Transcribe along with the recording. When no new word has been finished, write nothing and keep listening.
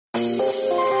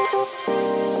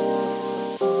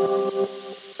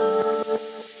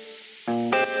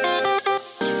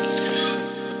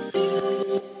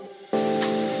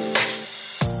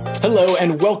Hello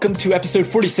and welcome to episode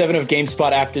 47 of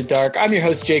GameSpot After Dark. I'm your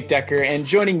host, Jake Decker, and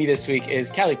joining me this week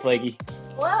is Callie Plaguey.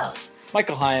 Hello.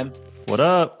 Michael Hyam. What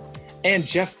up? And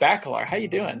Jeff Bakalar. How you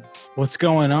doing? What's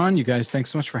going on, you guys? Thanks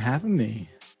so much for having me.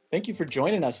 Thank you for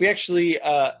joining us. We actually,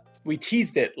 we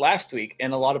teased it last week,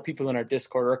 and a lot of people in our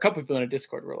Discord, or a couple people in our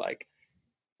Discord were like,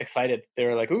 excited. They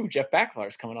were like, ooh, Jeff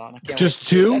Bakalar's coming on. I can't just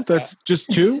two? That's just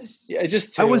two? Yeah,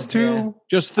 just two. I was two. Yeah.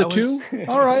 Just the two?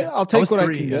 All right, I'll take what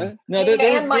three, I can get. No,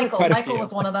 And Michael. Michael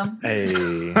was one of them. Hey.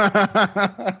 Oh,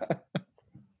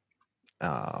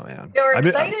 Oh, man. They were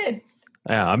excited.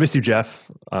 I miss you,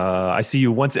 Jeff. I see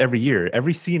you once every year.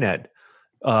 Every CNET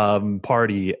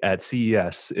party at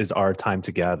CES is our time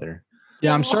to gather.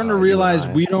 Yeah, I'm starting to realize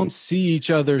we don't see each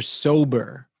other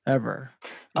sober ever.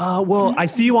 Well, I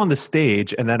see you on the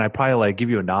stage, and then I probably like give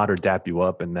you a nod or dap you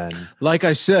up, and then. Like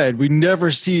I said, we never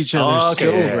see each other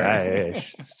sober. Yeah.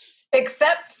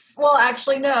 Except, well,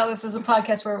 actually, no. This is a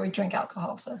podcast where we drink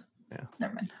alcohol, so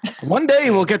never mind. One day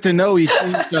we'll get to know each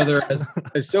other as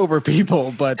sober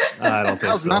people, but I don't think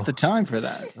now's so. not the time for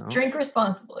that. No. Drink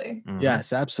responsibly. Mhm.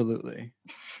 Yes, absolutely.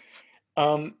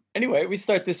 Anyway, we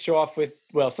start this show off with,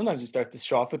 sometimes we start this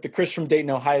show off with the Chris from Dayton,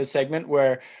 Ohio segment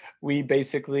where we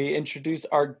basically introduce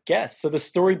our guests. So the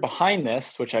story behind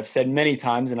this, which I've said many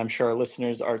times, and I'm sure our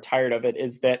listeners are tired of it,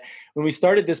 is that when we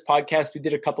started this podcast, we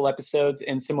did a couple episodes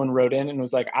and someone wrote in and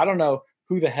was like, I don't know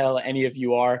who the hell any of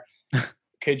you are.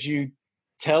 Could you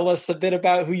tell us a bit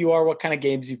about who you are, what kind of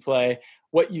games you play,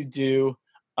 what you do,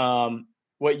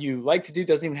 what you like to do?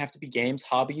 Doesn't even have to be games,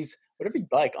 hobbies, whatever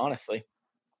you'd like, honestly.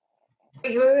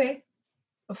 Wait.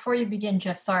 Before you begin,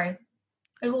 Jeff, sorry.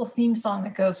 There's a little theme song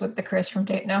that goes with the Chris from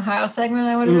Dayton, Ohio segment.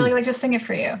 I would really like to sing it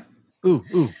for you. Ooh.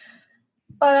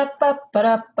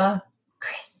 Ba-da-ba,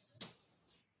 Chris.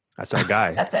 That's our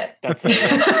guy. That's it. That's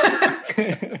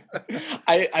it.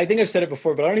 I think I've said it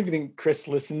before, but I don't even think Chris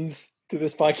listens to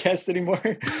this podcast anymore.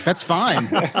 That's fine.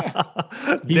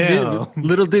 Damn.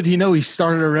 Little did he know he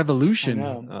started a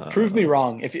revolution. Prove me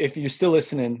wrong. If you're still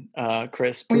listening,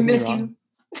 Chris, prove We me miss wrong.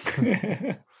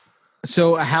 you.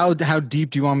 So how deep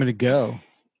do you want me to go?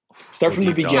 Start from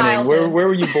the beginning. Childhood. Where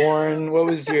were you born? What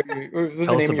was the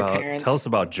name of your parents? Tell us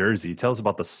about Jersey. Tell us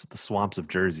about the swamps of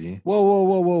Jersey.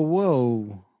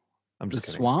 Whoa. I'm The just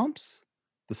kidding. swamps?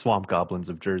 The swamp goblins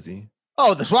of Jersey.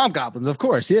 Oh, the swamp goblins, of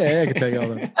course. Yeah, I can tell you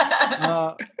all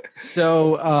that.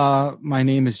 So my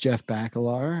name is Jeff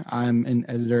Bakalar. I'm an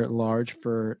editor at large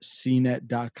for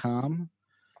CNET.com,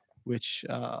 which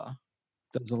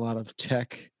does a lot of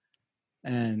tech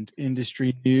and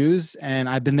industry news. And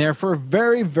I've been there for a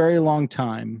very, very long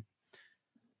time.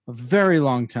 A very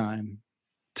long time.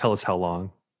 Tell us how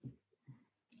long.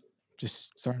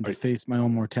 Just starting to face my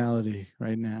own mortality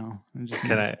right now.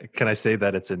 Can I say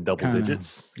that it's in double Kinda.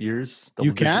 digits years? You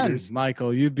Double-digit can, years?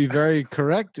 Michael. You'd be very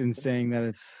correct in saying that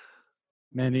it's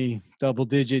many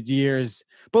double-digit years.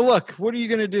 But look, what are you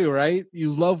going to do, right?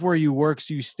 You love where you work,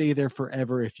 so you stay there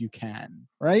forever if you can,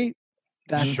 right?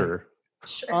 Sure.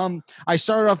 Sure. I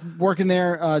started off working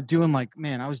there doing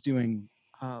I was doing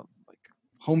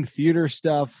home theater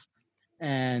stuff,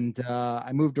 and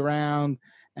I moved around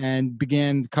and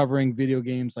began covering video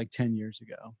games like 10 years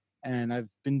ago. And I've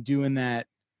been doing that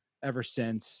ever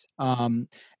since. And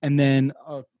then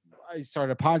I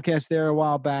started a podcast there a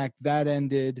while back. That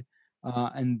ended.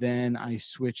 And then I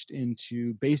switched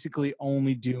into basically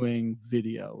only doing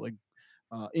video, like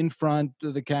in front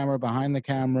of the camera, behind the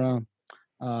camera,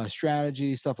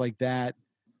 strategy, stuff like that.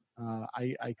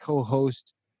 I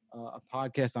co-host a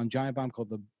podcast on Giant Bomb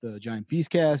called the Giant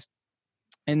Beastcast.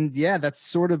 And yeah, that's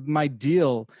sort of my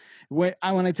deal. When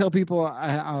I tell people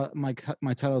my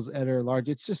title is editor at large,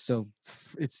 it's just so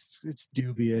it's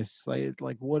dubious.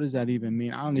 Like what does that even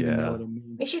mean? I don't even know what it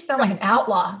means. Makes you sound like an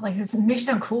outlaw. Like it makes you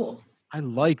sound cool. I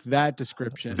like that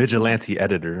description. Vigilante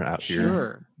editor out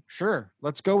here. Sure.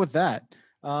 Let's go with that.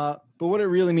 But what it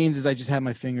really means is I just have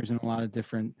my fingers in a lot of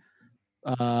different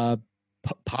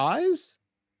pies.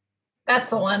 That's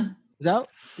the one.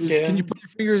 Can you put your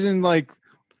fingers in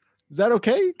is that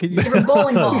okay? Can you? Favorite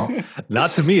bowling balls. Not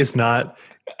to me, it's not.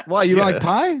 Why you don't like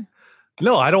pie?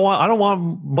 No, I don't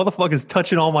want motherfuckers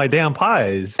touching all my damn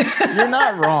pies. You're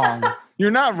not wrong.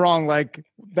 You're not wrong. Like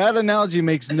that analogy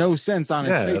makes no sense on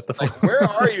its face. Like, where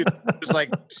are you? Just like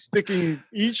sticking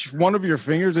each one of your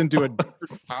fingers into a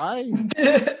different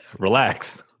pie?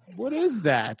 Relax. What is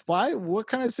that? Why? What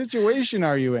kind of situation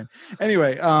are you in?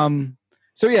 Anyway,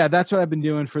 so yeah, that's what I've been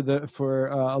doing for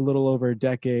a little over a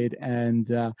decade. And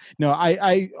no,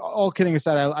 I all kidding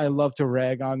aside, I love to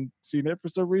rag on CNET for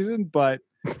some reason, but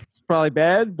it's probably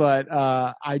bad. But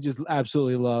I just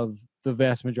absolutely love the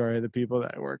vast majority of the people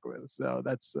that I work with. So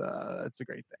that's a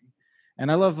great thing.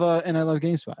 And I love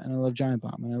GameSpot, and I love Giant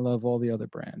Bomb, and I love all the other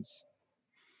brands.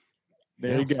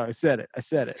 There Yes. you go. I said it.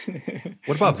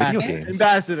 What about video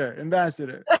Ambassador. games?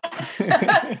 Ambassador.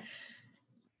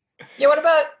 Yeah, what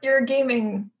about your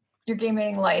gaming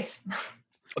life?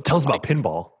 Tell us about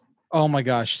pinball. Oh my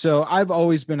gosh. So I've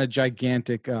always been a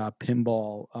gigantic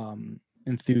pinball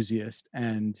enthusiast,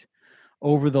 and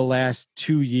over the last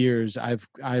 2 years, I've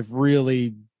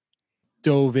really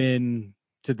dove in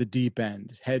to the deep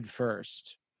end, head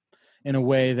first, in a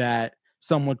way that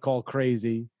some would call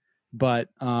crazy. But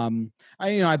I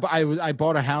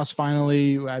bought a house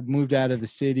finally. I moved out of the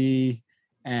city,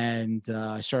 and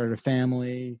I started a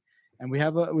family. And we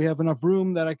have enough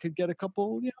room that I could get a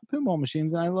couple, pinball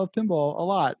machines, and I love pinball a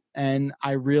lot. And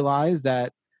I realized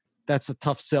that that's a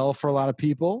tough sell for a lot of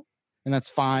people, and that's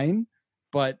fine.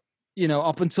 But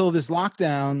up until this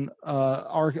lockdown,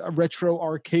 our retro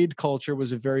arcade culture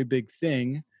was a very big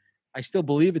thing. I still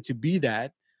believe it to be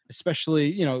that,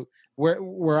 especially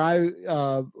wherever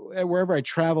I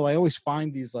travel, I always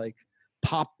find these like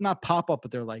not pop up,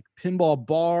 but they're like pinball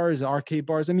bars, arcade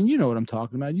bars. I mean, you know what I'm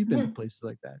talking about. You've been to places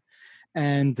like that.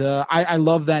 And I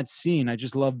love that scene. I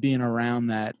just love being around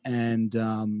that. And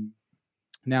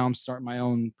now I'm starting my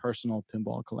own personal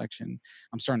pinball collection.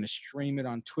 I'm starting to stream it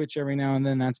on Twitch every now and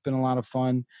then. That's been a lot of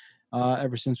fun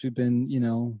ever since we've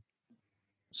been,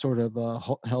 sort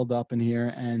of held up in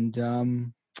here.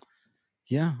 And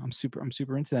yeah, I'm super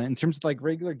into that. In terms of like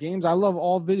regular games, I love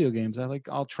all video games.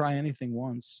 I'll try anything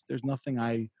once. There's nothing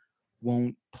I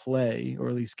won't play or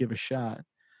at least give a shot.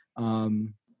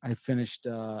 I just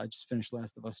finished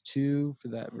Last of Us 2 for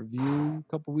that review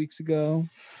a couple weeks ago.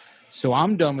 So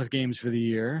I'm done with games for the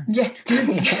year. Yeah,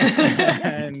 doozy.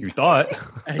 And You thought.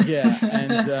 I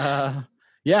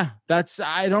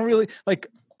don't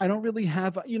really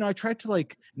have, I tried to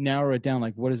like narrow it down,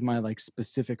 like what is my like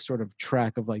specific sort of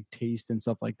track of like taste and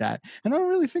stuff like that. And I don't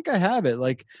really think I have it.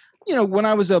 Like, when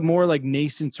I was a more like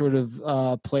nascent sort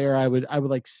of player, I would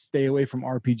like stay away from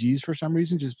RPGs for some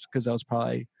reason, just because I was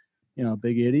probably, a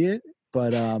big idiot.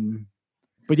 But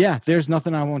yeah, there's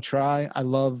nothing I won't try. I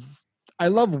love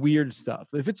weird stuff.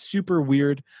 If it's super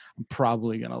weird, I'm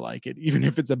probably going to like it, even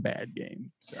if it's a bad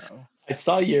game. So I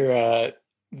saw your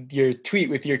tweet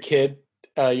with your kid,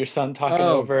 your son talking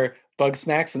over Bug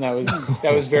Snacks, and that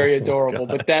was very adorable.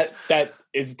 But that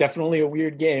is definitely a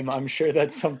weird game. I'm sure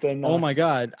that's something. Oh my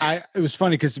God. It was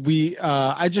funny because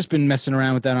I just been messing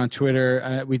around with that on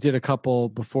Twitter. We did a couple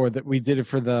before that. We did it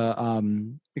for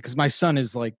the, because my son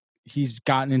is like, he's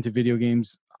gotten into video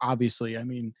games. Obviously. I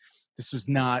mean, this was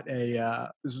not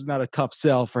a tough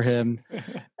sell for him.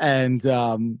 And,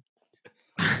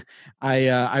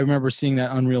 I remember seeing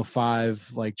that Unreal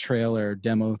 5 like trailer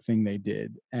demo thing they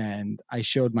did, and I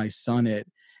showed my son it,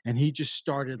 and he just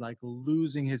started like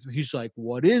losing he's like,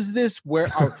 what is this?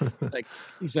 Where are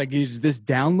he's like, is this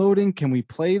downloading? Can we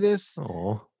play this?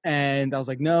 Oh. And I was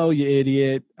like, no, you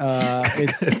idiot.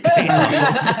 It's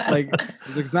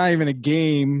it's not even a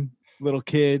game, little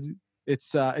kid.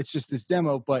 It's just this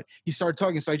demo. But he started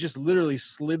talking, so I just literally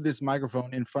slid this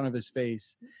microphone in front of his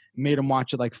face, made him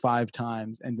watch it like 5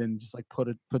 times, and then just like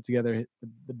put together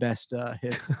the best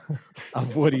hits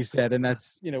of what he said. And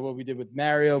that's what we did with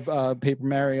Mario, Paper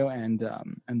Mario, and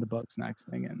the Bug Snacks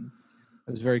thing. And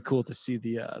it was very cool to see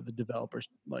the developers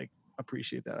like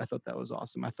appreciate that. I thought that was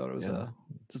awesome. I thought it was a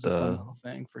fun little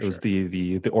thing for sure. It was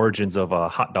the origins of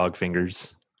hot dog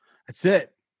fingers. That's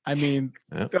it. I mean,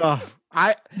 it's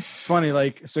funny.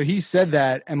 Like, so he said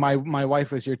that, and my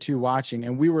wife was here too watching,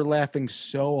 and we were laughing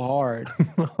so hard.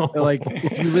 Like,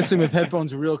 if you listen with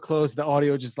headphones real close, the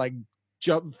audio just like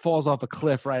falls off a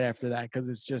cliff right after that, because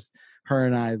it's just her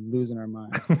and I losing our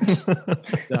minds.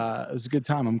 It was a good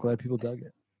time. I'm glad people dug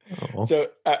it. Oh. So,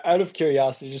 out of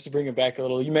curiosity, just to bring it back a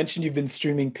little, you mentioned you've been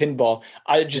streaming pinball.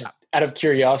 Out of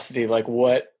curiosity, like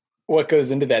what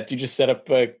goes into that? Do you just set up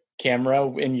a camera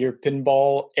in your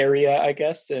pinball area, I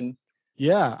guess? And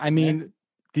yeah, I mean,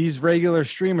 these regular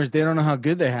streamers, they don't know how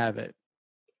good they have it.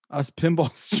 Us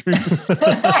pinball streamers.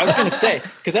 I was going to say,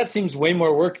 because that seems way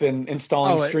more work than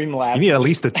installing Streamlabs. You need at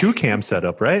least a 2-cam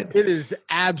setup, right? It is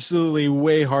absolutely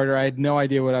way harder. I had no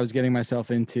idea what I was getting myself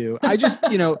into. I just,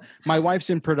 my wife's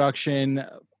in production.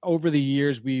 Over the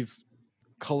years, we've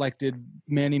collected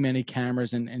many, many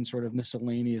cameras and sort of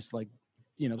miscellaneous, like,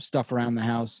 stuff around the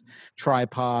house,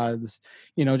 tripods,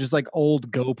 just like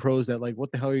old GoPros that, like,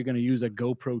 what the hell are you going to use a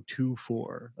GoPro 2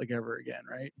 for, like, ever again,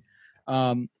 right?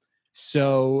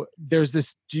 So there's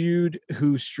this dude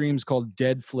who streams called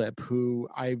Dead Flip, who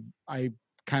I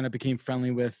kind of became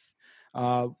friendly with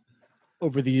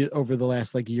over the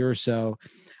last like year or so.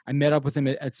 I met up with him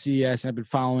at CES, and I've been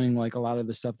following like a lot of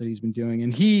the stuff that he's been doing.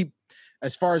 And he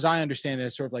as far as I understand it,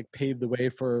 has sort of like paved the way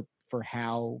for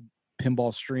how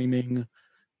pinball streaming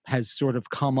has sort of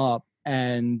come up.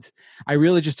 And I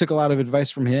really just took a lot of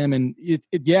advice from him. And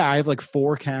yeah, I have like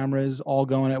 4 cameras all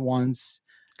going at once.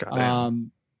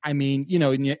 Goddamn. I mean, you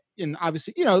know, and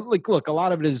obviously, you know, like, look, a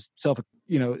lot of it is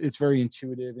you know, it's very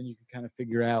intuitive and you can kind of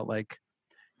figure out like,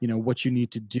 you know, what you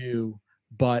need to do.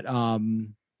 But,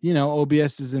 you know,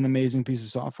 OBS is an amazing piece of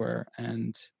software,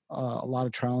 and a lot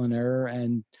of trial and error,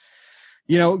 and,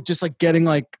 you know, just like getting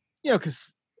like, you know,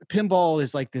 cause pinball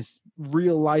is like this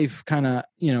real life kind of,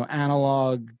 you know,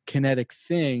 analog kinetic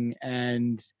thing.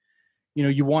 And, you know,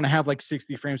 you want to have like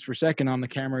 60 frames per second on the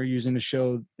camera you're using to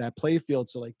show that play field.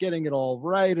 So like getting it all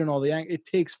right and all it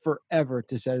takes forever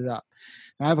to set it up.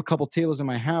 And I have a couple tables in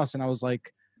my house, and I was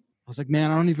like,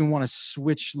 man, I don't even want to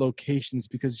switch locations,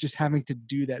 because just having to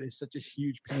do that is such a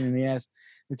huge pain in the ass.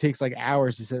 It takes like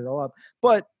hours to set it all up,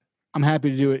 but I'm happy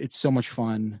to do it. It's so much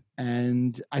fun.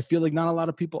 And I feel like not a lot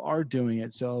of people are doing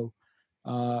it. So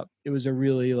it was a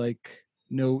really like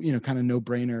kind of no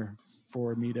brainer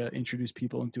for me to introduce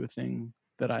people into a thing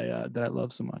that I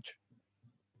love so much.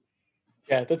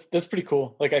 Yeah, that's pretty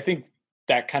cool. Like, I think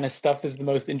that kind of stuff is the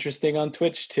most interesting on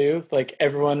Twitch too. Like,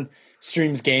 everyone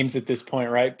streams games at this point,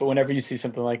 right? But whenever you see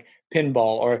something like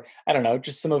pinball, or I don't know,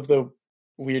 just some of the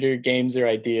weirder games or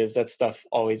ideas, that stuff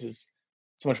always is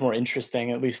so much more interesting,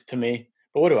 at least to me.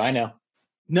 But what do I know?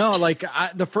 No, like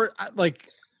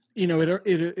you know,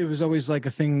 it was always like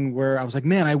a thing where I was like,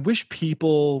 man, I wish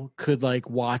people could like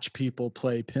watch people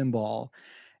play pinball.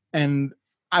 And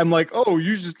I'm like, oh,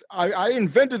 I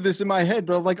invented this in my head,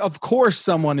 but like, of course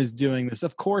someone is doing this.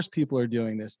 Of course people are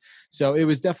doing this. So it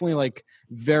was definitely like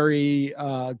very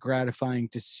gratifying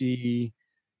to see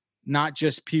not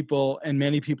just people, and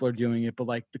many people are doing it, but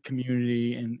like the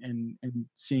community and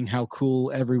seeing how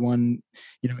cool everyone,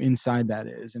 you know, inside that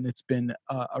is. And it's been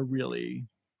a really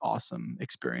awesome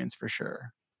experience for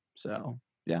sure. So,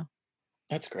 yeah.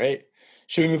 That's great.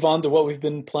 Should we move on to what we've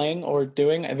been playing or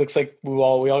doing? It looks like we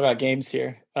all got games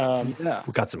here. Yeah.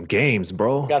 We got some games,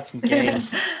 bro. We got some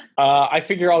games. I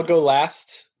figure I'll go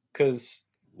last because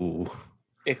Ooh.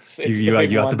 it's You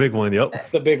got the big one. Yep. It's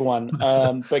the big one.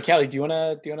 But Callie, do you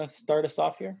wanna start us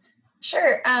off here?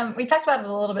 Sure. We talked about it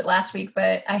a little bit last week,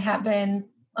 but I have been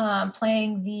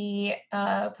playing the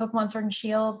Pokemon Sword and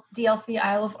Shield DLC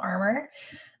Isle of Armor,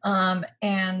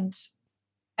 and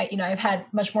I've had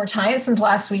much more time since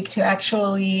last week to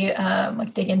actually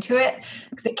like dig into it,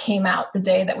 because it came out the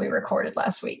day that we recorded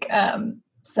last week.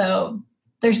 So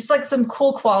there's just like some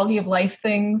cool quality of life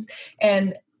things,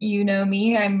 and you know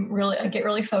me, I get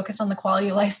really focused on the quality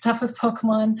of life stuff with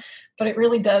Pokemon, but it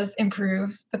really does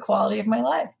improve the quality of my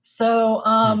life. So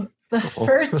the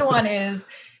first one is,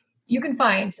 you can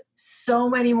find so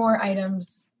many more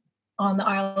items on the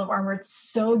Isle of Armor. It's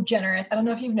so generous. I don't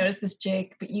know if you've noticed this,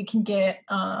 Jake, but you can get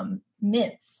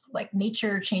mints, like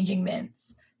nature changing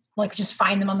mints, like just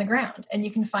find them on the ground. And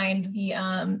you can find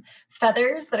the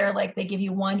feathers that are like, they give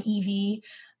you 1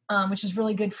 EV, which is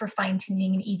really good for fine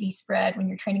tuning an EV spread when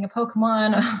you're training a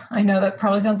Pokemon. I know that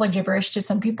probably sounds like gibberish to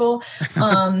some people.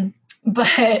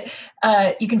 But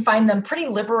you can find them pretty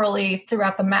liberally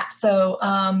throughout the map. So,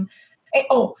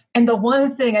 and the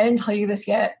one thing, I didn't tell you this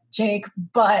yet, Jake,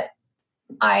 but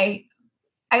I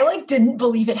like didn't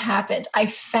believe it happened. I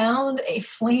found a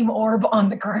flame orb on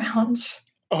the ground.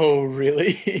 Oh,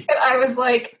 really? And I was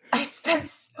like, I spent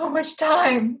so much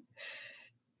time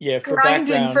for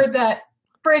grinding background, for that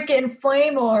freaking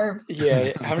flame orb.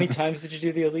 Yeah. How many times did you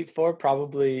do the Elite Four?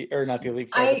 Probably, or not the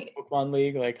Elite Four, the Pokemon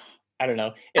League? Like, I don't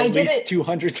know, at least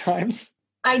 200 times.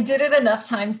 I did it enough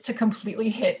times to completely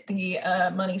hit the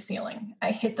money ceiling.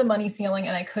 I hit the money ceiling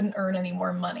and I couldn't earn any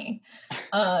more money.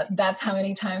 That's how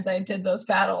many times I did those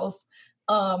battles.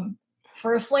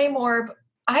 For a flame orb,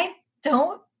 I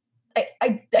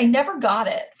never got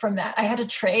it from that. I had to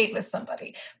trade with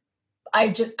somebody.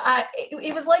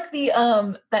 It was like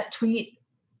the that tweet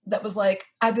that was like,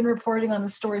 I've been reporting on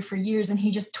this story for years, and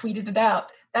he just tweeted it out.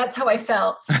 That's how I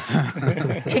felt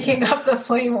picking up the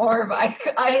flame orb.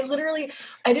 I literally,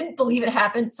 I didn't believe it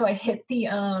happened. So I hit the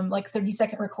like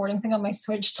 30-second recording thing on my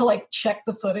Switch to like check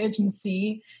the footage and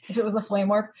see if it was a flame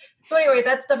orb. So anyway,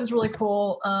 that stuff is really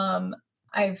cool.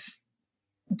 I've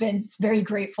been very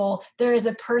grateful. There is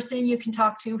a person you can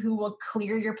talk to who will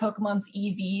clear your Pokemon's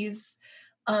EVs,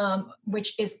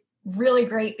 which is really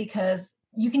great, because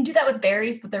you can do that with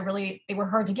berries, but they were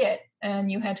hard to get, and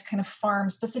you had to kind of farm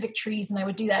specific trees. And I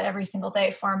would do that every single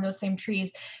day, farm those same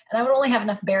trees. And I would only have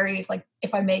enough berries, like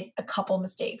if I made a couple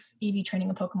mistakes, EV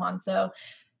training a Pokemon. So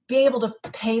being able to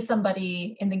pay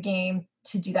somebody in the game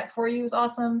to do that for you is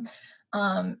awesome.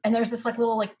 And there's this like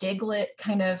little like Diglett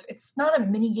kind of, it's not a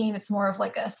mini game, it's more of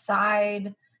like a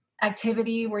side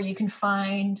activity where you can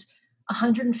find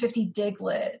 150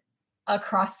 Diglett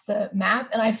across the map.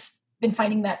 And I've been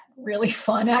finding that really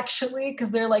fun actually,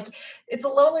 because they're like, it's a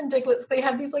lowland Diglett. So they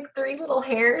have these like 3 little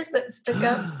hairs that stick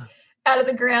up out of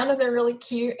the ground and they're really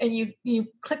cute. And you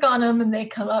click on them and they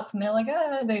come up and they're like,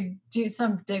 they do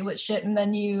some Diglett shit. And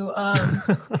then you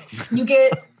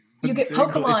get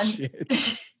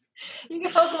Pokemon. You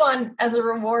get Pokemon as a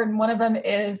reward, and one of them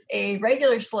is a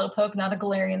regular Slowpoke, not a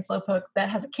Galarian Slowpoke, that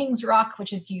has a King's Rock,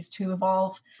 which is used to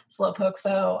evolve Slowpoke.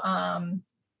 So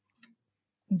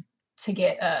to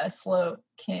get a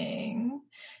Slowking,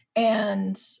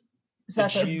 and so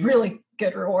that's a really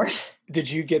good reward.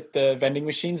 Did you get the vending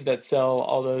machines that sell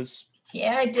all those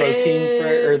Yeah, I did.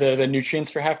 protein or the nutrients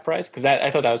for half price? Because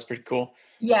I thought that was pretty cool.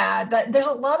 Yeah, there's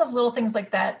a lot of little things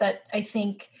like that I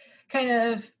think kind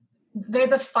of, they're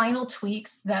the final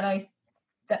tweaks that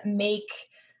make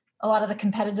a lot of the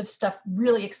competitive stuff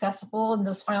really accessible. And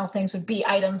those final things would be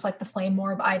items like the Flame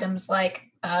Orb, items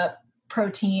like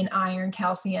protein, iron,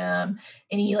 calcium,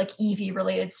 any like EV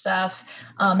related stuff.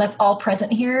 That's all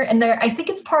present here. And I think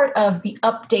it's part of the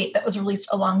update that was released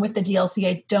along with the DLC.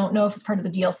 I don't know if it's part of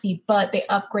the DLC, but they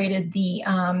upgraded the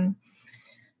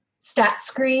stat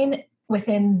screen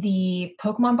within the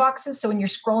Pokemon boxes. So when you're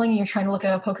scrolling and you're trying to look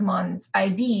at a Pokemon's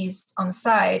IVs on the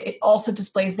side, it also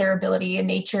displays their ability in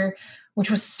nature, which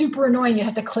was super annoying. You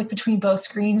have to click between both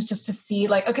screens just to see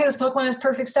like, okay, this Pokemon has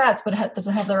perfect stats, but does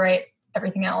it have the right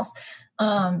everything else?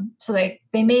 So they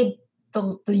made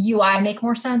the UI make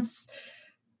more sense.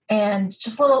 And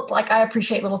just little, like, I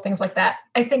appreciate little things like that.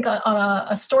 I think on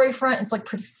a story front, it's like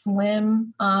pretty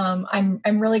slim. I'm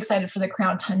really excited for the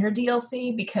Crown Tundra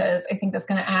DLC because I think that's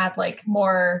going to add like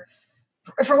more,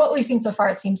 from what we've seen so far,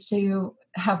 it seems to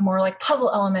have more like puzzle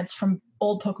elements from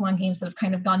old Pokemon games that have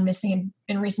kind of gone missing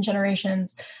in recent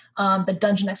generations. The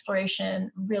dungeon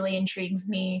exploration really intrigues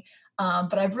me.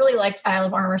 But I've really liked Isle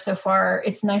of Armor so far.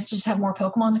 It's nice to just have more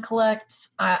Pokemon to collect.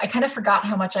 I kind of forgot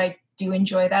how much I do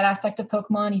enjoy that aspect of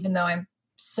Pokemon, even though I'm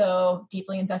so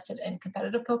deeply invested in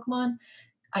competitive Pokemon.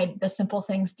 The simple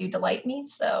things do delight me.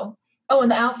 So,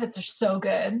 and the outfits are so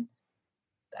good.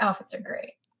 The outfits are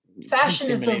great.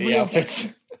 Fashion is the real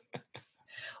outfits.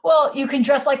 Well, you can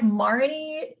dress like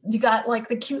Marnie. You got like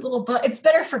the cute little butt. It's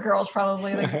better for girls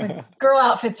probably. Like the girl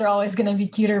outfits are always going to be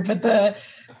cuter, but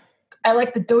I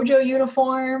like the dojo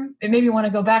uniform. It made me want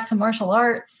to go back to martial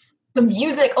arts. The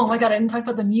music. Oh my God, I didn't talk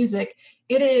about the music.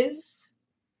 It is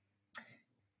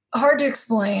hard to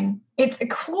explain. It's a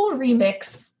cool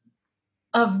remix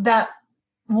of that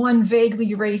one vaguely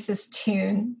racist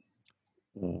tune.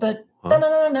 The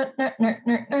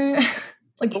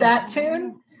like that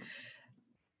tune.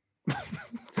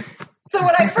 So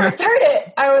when I first heard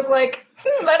it, I was like,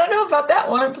 I don't know about that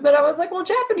one. But then I was like, well,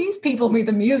 Japanese people made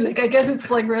the music. I guess it's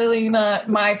like really not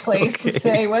my place to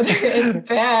say whether it's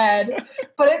bad.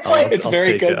 But it's like, it's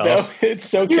very good though. It's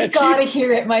so catchy. You gotta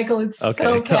hear it, Michael. It's so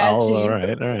catchy. All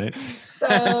right.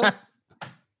 So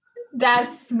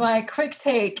that's my quick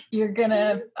take.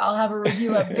 I'll have a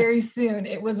review up very soon.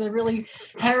 It was a really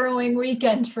harrowing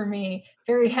weekend for me.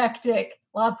 Very hectic.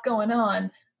 Lots going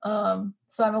on.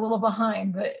 So I'm a little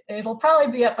behind, but it'll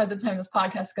probably be up by the time this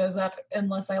podcast goes up,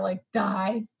 unless I like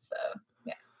die. So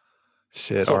yeah.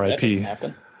 Shit, R.I.P.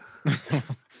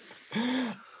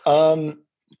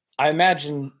 I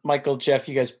imagine Michael, Jeff,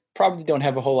 you guys probably don't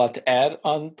have a whole lot to add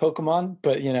on Pokemon,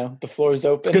 but the floor is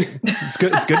open. It's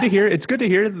good. It's good to hear. It's good to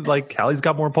hear like Callie's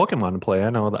got more Pokemon to play. I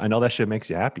know that shit makes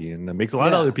you happy, and it makes a lot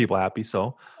of other people happy.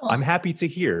 So I'm happy to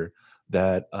hear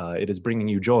that it is bringing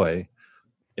you joy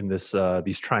in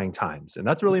these trying times, and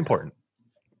that's really important.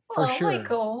 For sure.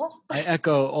 Michael. I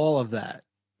echo all of that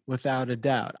without a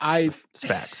doubt. It's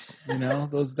facts.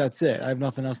 That's it. I have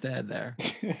nothing else to add there.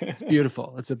 It's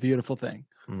beautiful. It's a beautiful thing.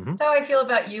 Mm-hmm. That's how I feel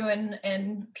about you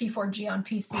and P4G on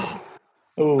PC.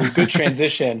 Oh, good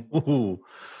transition. Ooh.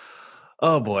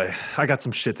 Oh boy, I got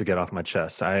some shit to get off my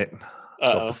chest. So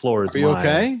if the floor is Are you mine.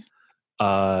 okay?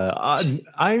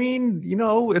 I mean,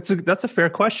 that's a fair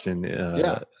question.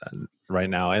 Right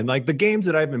now, and like the games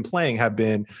that I've been playing have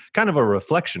been kind of a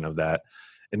reflection of that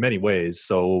in many ways.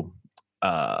 So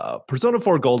Persona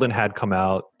 4 Golden had come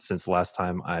out since the last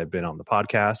time I've been on the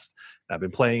podcast. I've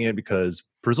been playing it because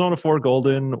Persona 4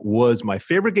 Golden was my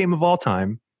favorite game of all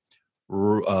time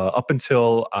up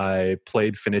until I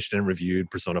played, finished, and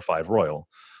reviewed Persona 5 Royal.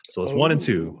 So it's 1 and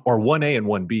 2, or 1A and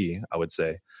 1B, I would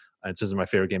say. And it's just my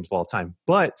favorite games of all time.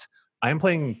 But I am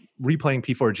replaying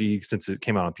P4G since it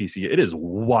came out on PC. It is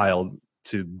wild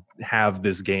to have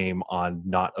this game on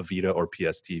not a Vita or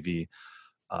PS TV.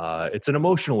 It's an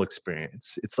emotional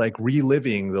experience. It's like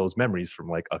reliving those memories from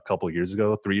like a couple years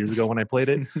ago, 3 years ago when I played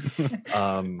it.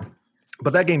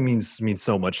 But that game means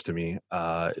so much to me.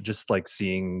 Just like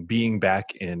being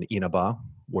back in Inaba,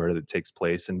 where it takes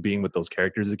place, and being with those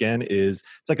characters again it's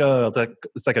like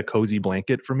a cozy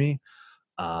blanket for me.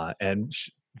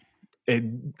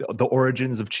 The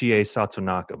origins of Chie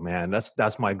Satonaka, man,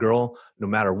 that's my girl, no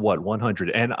matter what. 100.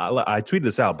 And I tweeted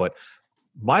this out, but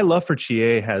my love for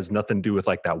Chie has nothing to do with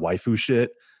like that waifu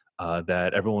shit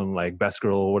that everyone like best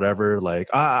girl or whatever. Like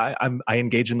I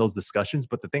engage in those discussions,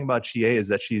 but the thing about Chie is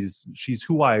that she's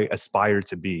who I aspire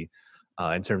to be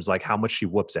in terms of like how much she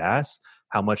whoops ass,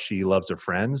 how much she loves her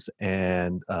friends,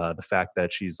 and the fact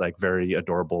that she's like very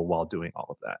adorable while doing all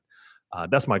of that.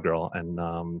 That's my girl,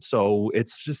 and so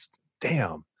it's just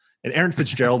damn. And Erin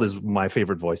Fitzgerald is my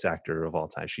favorite voice actor of all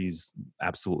time. She's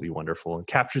absolutely wonderful and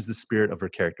captures the spirit of her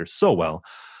character so well.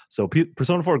 So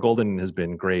Persona 4 Golden has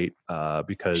been great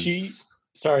because she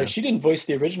didn't voice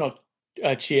the original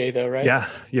Chie though, right? Yeah,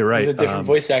 you're right. It was a different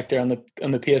voice actor on the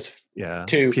PS2.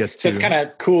 PS2. So it's kind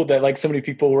of cool that like so many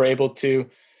people were able to,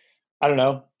 I don't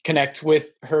know, connect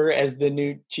with her as the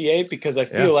new Chie, because I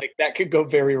feel like that could go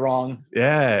very wrong.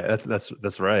 Yeah,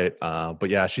 that's right.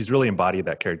 But yeah, she's really embodied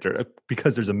that character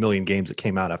because there's a million games that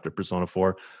came out after Persona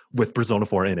 4 with Persona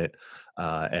 4 in it,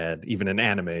 and even an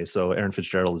anime. So Erin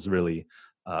Fitzgerald has really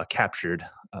captured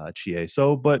Chie.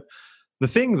 So, but the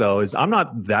thing though is I'm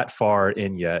not that far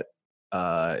in yet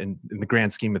in the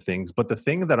grand scheme of things. But the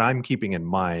thing that I'm keeping in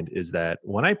mind is that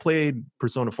when I played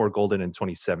Persona 4 Golden in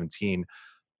 2017,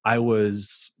 I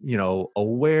was,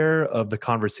 aware of the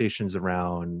conversations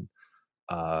around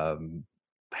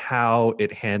how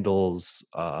it handles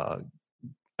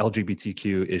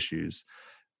LGBTQ issues.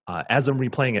 As I'm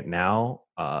replaying it now,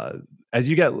 as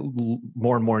you get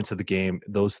more and more into the game,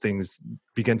 those things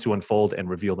begin to unfold and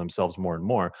reveal themselves more and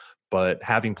more. But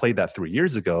having played that 3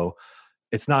 years ago,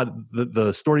 it's not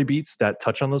the story beats that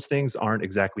touch on those things aren't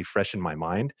exactly fresh in my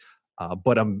mind,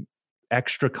 but I'm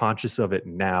extra conscious of it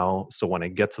now. So when I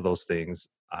get to those things,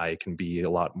 I can be a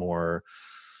lot more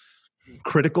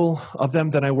critical of them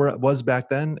than I was back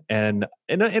then. And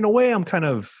in a way, I'm kind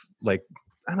of like,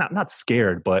 I'm not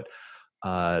scared, but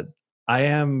I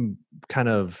am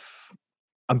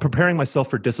I'm preparing myself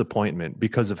for disappointment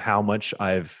because of how much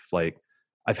I've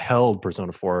held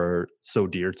Persona 4 so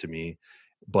dear to me.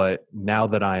 But now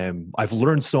that I've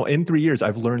learned in 3 years,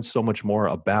 I've learned so much more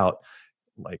about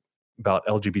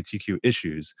LGBTQ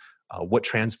issues, what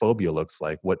transphobia looks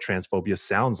like, what transphobia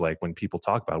sounds like when people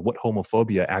talk about it, what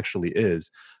homophobia actually is,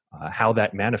 how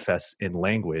that manifests in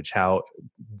language, how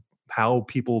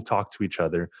people talk to each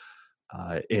other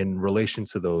in relation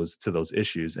to those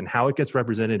issues, and how it gets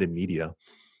represented in media.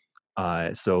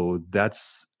 So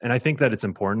and I think that it's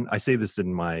important. I say this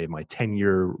in my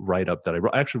 10-year write-up that I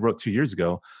actually wrote 2 years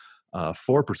ago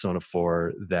for Persona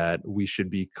 4, that we should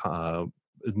be,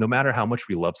 no matter how much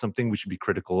we love something, we should be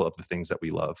critical of the things that we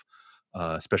love,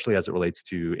 especially as it relates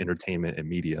to entertainment and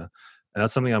media. And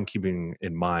that's something I'm keeping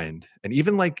in mind. And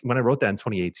even like when I wrote that in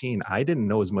 2018, I didn't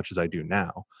know as much as I do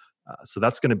now. So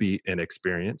that's going to be an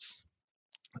experience.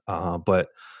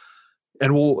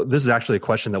 This is actually a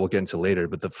question that we'll get into later,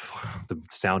 but the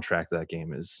soundtrack to that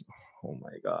game is, oh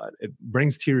my God, it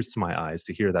brings tears to my eyes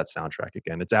to hear that soundtrack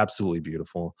again. It's absolutely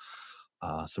beautiful.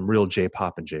 Some real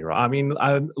J-pop and J-rock. I mean,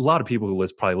 a lot of people who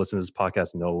probably listen to this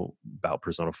podcast know about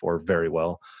Persona 4 very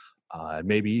well.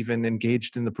 Maybe even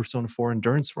engaged in the Persona 4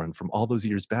 endurance run from all those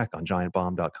years back on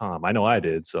GiantBomb.com. I know I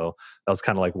did. So that was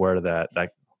kind of like where that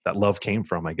love came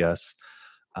from, I guess.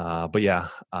 But yeah,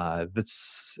 I've been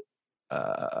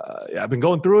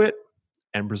going through it,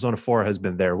 and Persona 4 has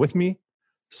been there with me.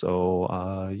 So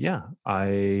I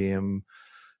am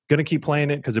going to keep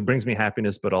playing it because it brings me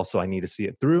happiness, but also I need to see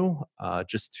it through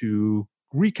just to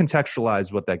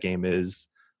recontextualize what that game is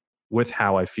with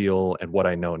how I feel and what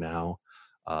I know now.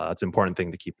 It's an important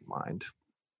thing to keep in mind.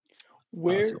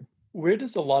 Where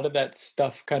does a lot of that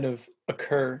stuff kind of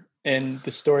occur in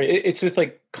the story? It's with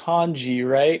like Kanji,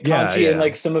 right? Kanji and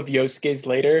like some of Yosuke's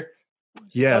later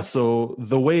stuff. Stuff. So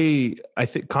the way I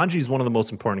think Kanji is one of the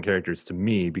most important characters to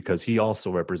me because he also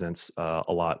represents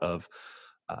a lot of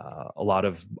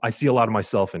I see a lot of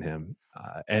myself in him.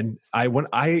 And when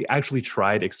I actually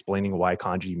tried explaining why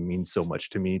Kanji means so much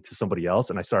to me to somebody else,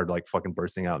 and I started like fucking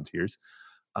bursting out in tears.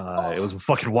 It was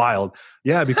fucking wild.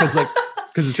 Yeah, because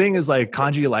because the thing is like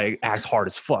Kanji like acts hard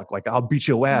as fuck. Like I'll beat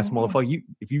your ass, motherfucker.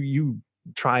 If you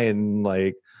try and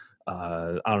like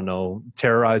I don't know,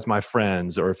 terrorize my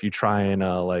friends, or if you try and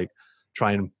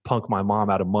try and punk my mom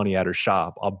out of money at her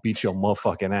shop, I'll beat your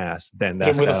motherfucking ass. Then Hit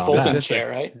that's him with that a on folding that. chair,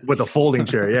 right? With a folding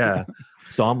chair, yeah.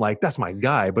 So I'm like, that's my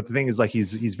guy. But the thing is, like,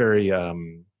 he's very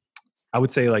I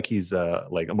would say like he's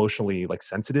like emotionally like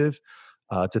sensitive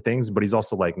to things, but he's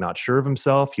also like not sure of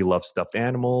himself. He loves stuffed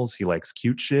animals. He likes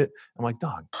cute shit. I'm like,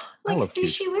 dog, like I love cute.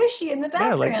 Sushi Wishy in the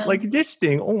Yeah, background. like this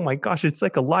thing. Oh my gosh, it's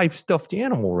like a live stuffed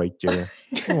animal right there.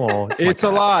 Oh, it's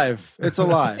alive. It's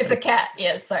alive. It's a cat.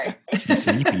 Yes, sorry. She's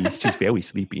sleepy. She's very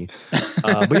sleepy.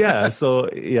 But yeah, so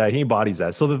yeah, he embodies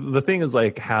that. So the thing is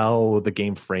like how the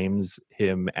game frames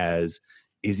him as,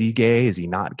 is he gay? Is he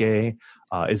not gay?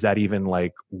 Is that even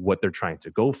like what they're trying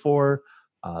to go for?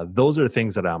 Those are the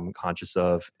things that I'm conscious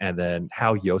of. And then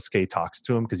how Yosuke talks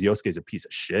to him, because Yosuke is a piece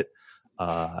of shit.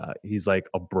 He's like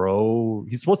a bro.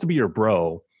 He's supposed to be your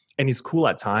bro, and he's cool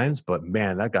at times, but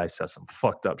man, that guy says some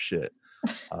fucked up shit.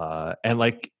 And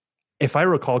like, if I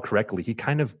recall correctly, he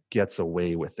kind of gets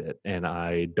away with it, and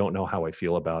I don't know how I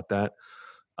feel about that.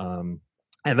 And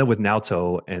then with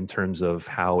Naoto, in terms of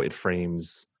how it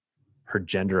frames her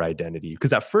gender identity,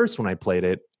 because at first when I played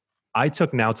it, I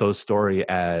took Naoto's story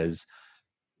as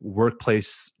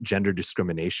workplace gender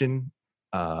discrimination,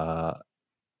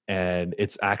 and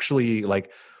it's actually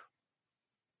like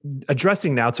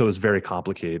addressing Naoto is very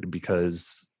complicated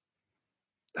because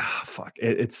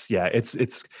it's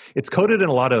coded in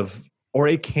a lot of, or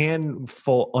it can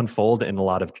unfold in a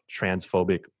lot of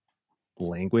transphobic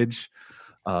language,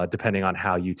 depending on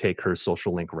how you take her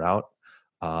social link route.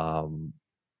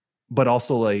 But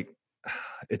also like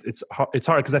it's hard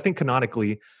because I think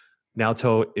canonically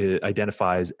Naoto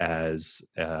identifies as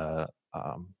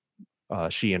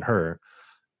she and her,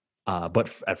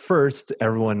 but at first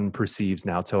everyone perceives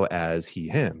Naoto as he,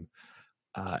 him,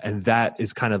 and that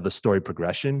is kind of the story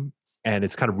progression, and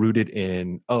it's kind of rooted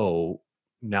in, oh,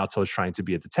 Naoto is trying to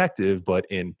be a detective, but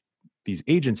in these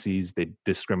agencies they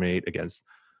discriminate against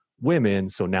women,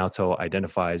 so Naoto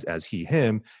identifies as he,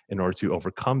 him in order to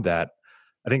overcome that.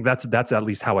 I think that's at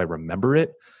least how I remember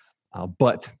it.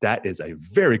 But that is a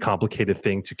very complicated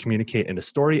thing to communicate in a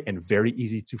story and very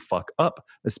easy to fuck up,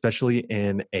 especially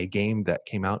in a game that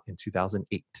came out in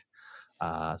 2008.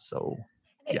 So,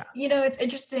 yeah. You know, it's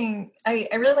interesting. I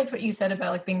really liked what you said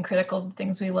about like being critical of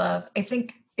things we love. I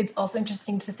think it's also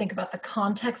interesting to think about the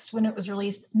context when it was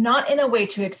released, not in a way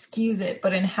to excuse it,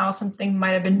 but in how something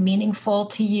might have been meaningful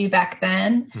to you back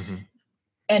then. Mm-hmm.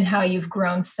 And how you've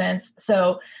grown since.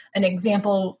 So an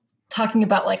example, talking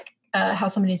about like how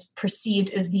somebody's perceived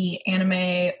as the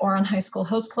anime Ouran High School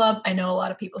Host Club. I know a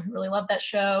lot of people who really love that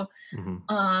show.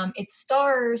 Mm-hmm. It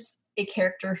stars a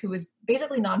character who is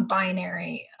basically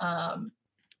non-binary. And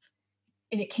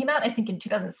it came out, I think, in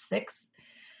 2006.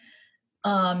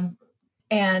 And,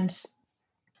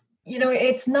 you know,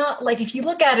 it's not like, if you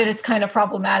look at it, it's kind of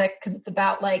problematic because it's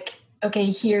about like,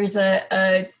 okay, here's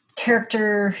a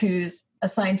character who's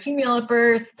assigned female at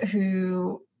birth,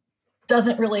 who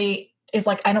doesn't really, is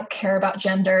like, I don't care about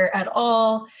gender at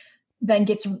all, then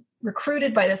gets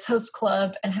recruited by this host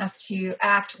club and has to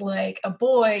act like a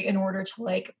boy in order to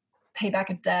like pay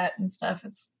back a debt and stuff.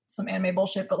 It's some anime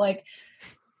bullshit, but like,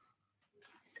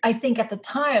 I think at the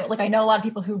time, like I know a lot of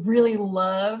people who really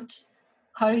loved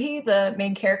Haruhi, the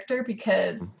main character,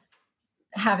 because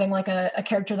having like a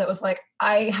character that was like,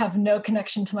 I have no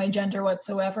connection to my gender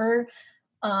whatsoever,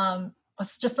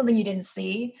 was just something you didn't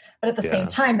see. But at the same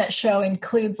time, that show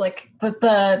includes like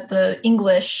the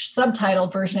English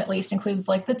subtitled version, at least, includes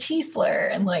like the T-slur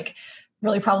and like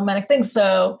really problematic things.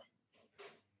 So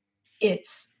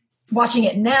it's, watching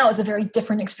it now is a very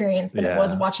different experience than it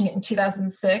was watching it in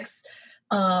 2006.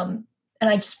 And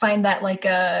I just find that like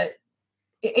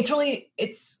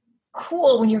it's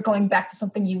cool when you're going back to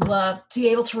something you love to be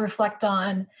able to reflect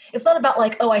on. It's not about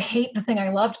like, oh, I hate the thing I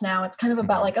loved now. It's kind of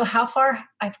about like, oh, how far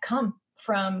I've come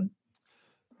from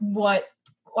what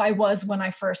I was when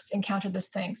I first encountered this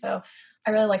thing. So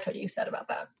I really liked what you said about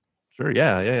that. Sure.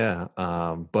 Yeah.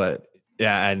 But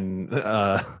yeah. And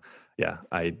I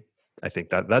think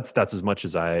that's as much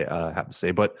as I have to say,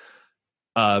 but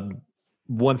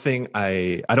one thing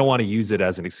I don't want to use it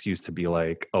as an excuse to be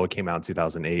like, oh, it came out in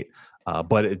 2008.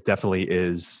 But it definitely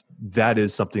is. That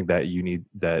is something that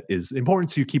that is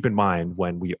important to keep in mind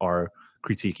when we are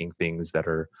critiquing things that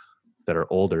are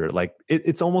older. Like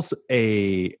it's almost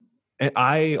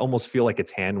I almost feel like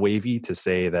it's hand wavy to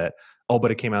say that, oh,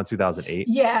 but it came out in 2008.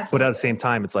 Yeah. Absolutely. But at the same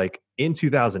time, it's like in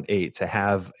 2008 to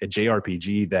have a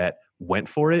JRPG that went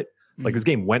for it, like this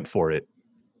game went for it.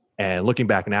 And looking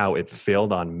back now, it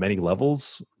failed on many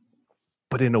levels,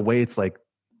 but in a way it's like,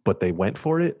 but they went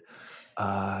for it.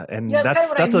 And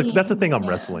that's a thing I'm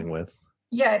wrestling with.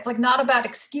 Yeah. It's like not about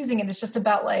excusing it. It's just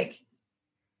about like,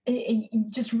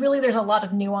 just really, there's a lot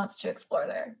of nuance to explore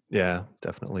there. Yeah,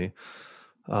 definitely.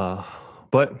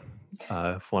 But if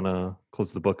I want to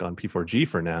close the book on P4G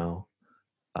for now,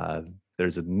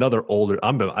 there's another older.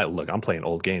 I'm playing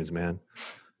old games, man.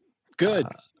 Good.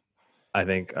 I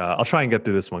think I'll try and get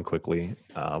through this one quickly.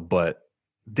 But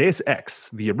Deus Ex,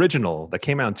 the original that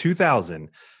came out in 2000,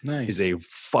 is a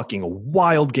fucking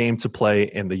wild game to play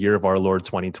in the year of our Lord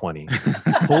 2020.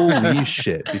 Holy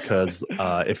shit! Because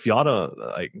if y'all don't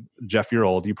like, Jeff, you're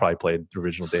old. You probably played the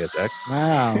original Deus Ex.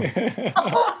 Wow.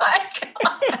 Oh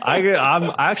my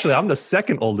god! I'm the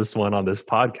second oldest one on this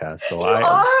podcast. So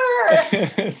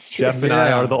Jeff and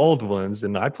I are the old ones,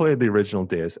 and I played the original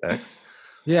Deus Ex.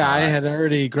 Yeah, I had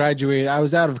already graduated. I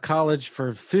was out of college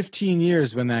for 15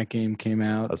 years when that game came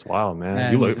out. That's wild, man.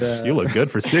 And, you look good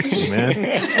for 60, man.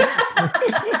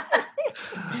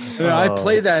 I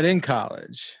played that in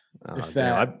college. If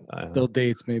that still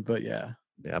dates me, but yeah.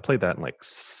 Yeah, I played that in like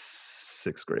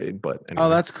 6th grade, but anyway. Oh,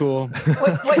 that's cool.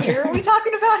 What year are we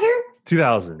talking about here?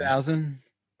 2000. 2000?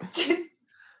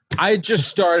 I just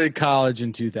started college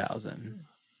in 2000.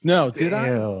 No, did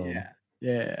I?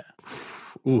 Yeah.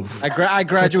 Oof. I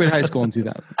graduated high school in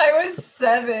 2000. I was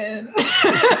 7.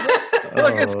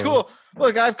 Look, it's cool.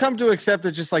 Look, I've come to accept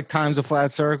that just like time's a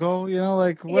flat circle, you know,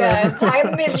 like whatever. Yeah,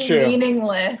 time is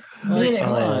meaningless.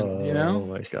 Meaningless. You know? Oh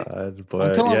my god. But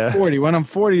until I'm 40. When I'm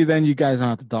 40, then you guys don't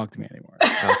have to talk to me anymore.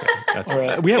 Okay. That's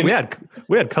right. We had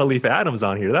Khalif Adams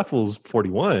on here. That fool's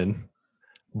 41.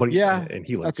 But yeah, and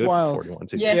he looked that's good wild. for 41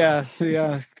 too. Yeah. See,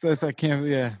 I can't.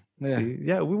 Yeah.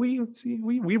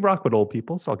 We rock with old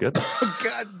people. It's all good. Oh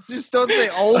God, just don't say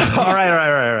old. all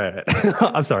right.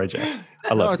 I'm sorry, Jeff.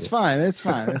 I love it's fine. It's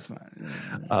fine.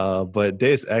 But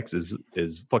Deus Ex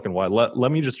is fucking wild.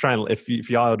 Let me just try and if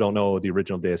y'all don't know the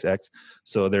original Deus Ex,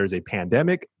 so there's a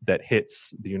pandemic that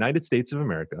hits the United States of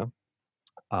America.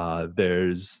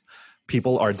 There's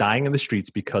people are dying in the streets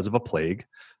because of a plague.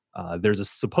 There's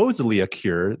supposedly a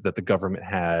cure that the government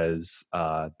has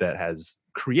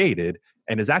created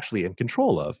and is actually in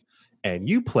control of. And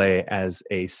you play as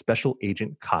a special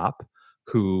agent cop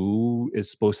who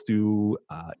is supposed to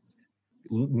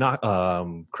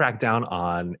crack down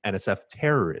on NSF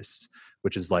terrorists,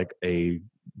 which is like a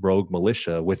rogue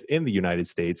militia within the United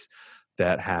States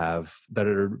that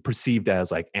are perceived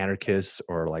as like anarchists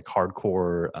or like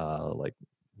hardcore like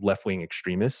left-wing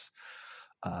extremists.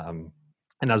 And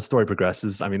as the story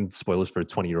progresses, I mean, spoilers for a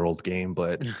 20-year-old game,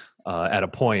 but at a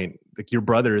point, like your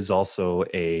brother is also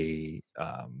a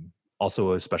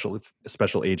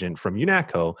special agent from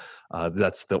UNATCO.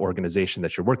 That's the organization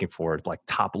that you're working for, like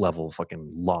top level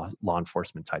fucking law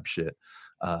enforcement type shit.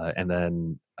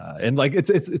 And like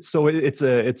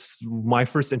it's my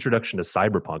first introduction to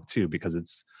cyberpunk too, because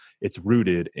it's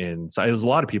rooted in. So it was a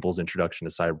lot of people's introduction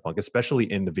to cyberpunk,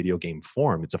 especially in the video game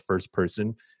form. It's a first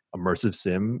person immersive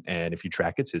sim, and if you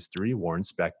track its history, Warren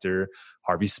Spector,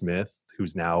 Harvey Smith,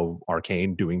 who's now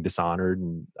Arcane doing Dishonored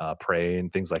and Prey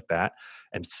and things like that,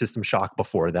 and System Shock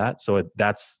before that. So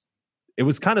it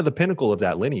was kind of the pinnacle of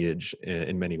that lineage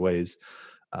in many ways.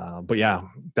 But yeah,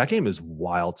 that game is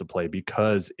wild to play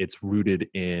because it's rooted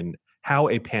in how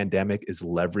a pandemic is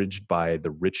leveraged by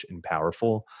the rich and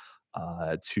powerful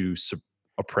to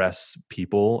oppress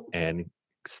people and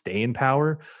stay in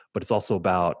power. But it's also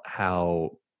about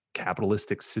how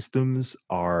capitalistic systems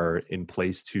are in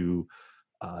place to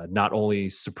not only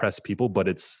suppress people, but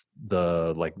it's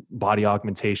the like body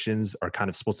augmentations are kind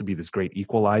of supposed to be this great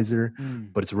equalizer,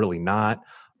 but it's really not.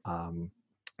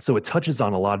 So it touches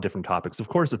on a lot of different topics. Of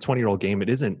course, a 20-year-old game, it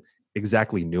isn't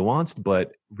exactly nuanced,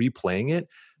 but replaying it,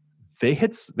 they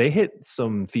hit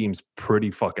some themes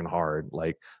pretty fucking hard.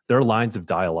 Like there are lines of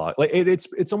dialogue, like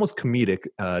it's almost comedic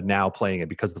now playing it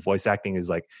because the voice acting is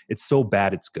like it's so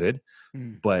bad it's good.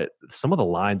 But some of the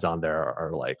lines on there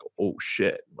are like, oh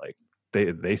shit, like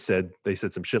they said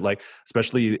some shit, like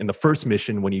especially in the first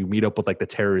mission when you meet up with like the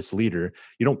terrorist leader,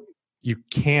 you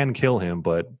can kill him,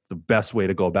 but the best way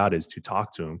to go about it is to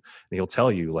talk to him, and he'll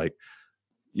tell you like,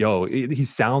 yo, he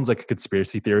sounds like a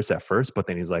conspiracy theorist at first, but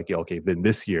then he's like, yo, okay, then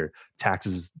this year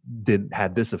taxes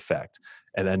had this effect.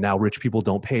 And then now rich people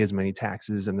don't pay as many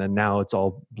taxes. And then now it's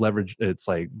all leveraged. It's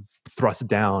like thrust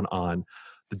down on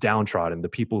the downtrodden, the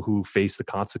people who face the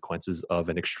consequences of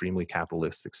an extremely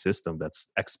capitalistic system that's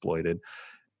exploited.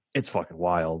 It's fucking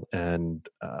wild. And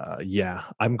yeah,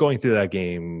 I'm going through that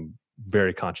game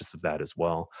very conscious of that as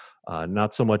well.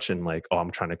 Not so much in like, oh,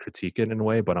 I'm trying to critique it in a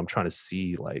way, but I'm trying to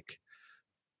see like,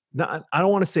 I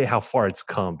don't want to say how far it's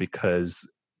come because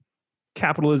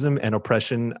capitalism and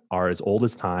oppression are as old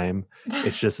as time.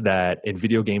 It's just that in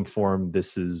video game form,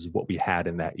 this is what we had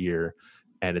in that year.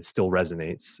 and it still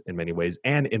resonates in many ways.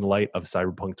 And in light of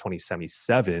Cyberpunk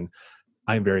 2077,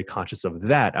 I'm very conscious of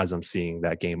that as I'm seeing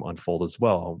that game unfold as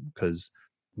well. Because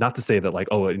not to say that like,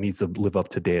 oh, it needs to live up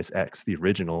to Deus Ex, the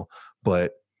original,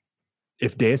 but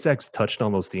if Deus Ex touched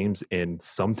on those themes in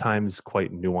sometimes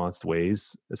quite nuanced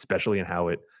ways, especially in how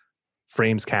it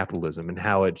frames capitalism and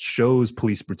how it shows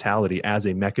police brutality as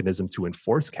a mechanism to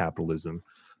enforce capitalism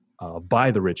by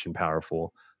the rich and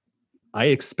powerful, I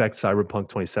expect Cyberpunk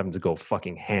 27 to go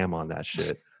fucking ham on that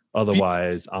shit.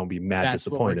 Otherwise, I'll be mad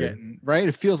disappointed. Right?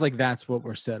 It feels like that's what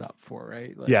we're set up for,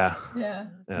 right? Like, Yeah. I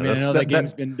mean, I know that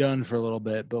game's been done for a little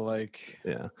bit, but like,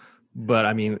 yeah. But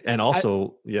I mean, and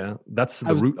also, that's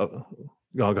the root of. Oh,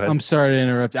 go ahead. I'm sorry to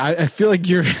interrupt. I feel like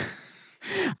you're.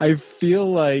 I feel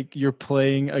like you're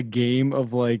playing a game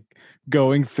of like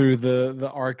going through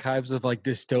the archives of like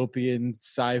dystopian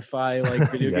sci-fi like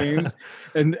video games,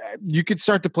 and you could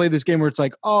start to play this game where it's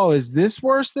like, oh, is this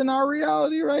worse than our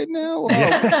reality right now?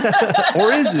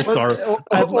 Or is this our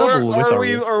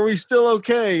are we still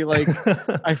okay? Like,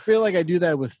 I feel like I do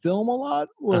that with film a lot,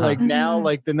 where like now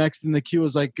like the next in the queue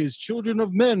is like, is Children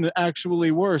of Men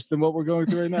actually worse than what we're going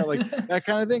through right now? Like that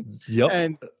kind of thing. Yep.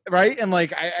 And right, and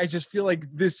like I just feel like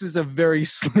this is a very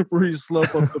slippery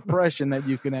slope of depression that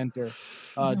you can enter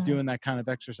doing that kind of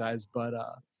exercise. But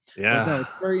no, it's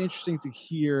very interesting to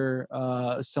hear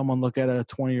someone look at a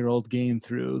 20-year-old game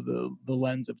through the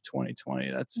lens of 2020.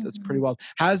 That's pretty wild.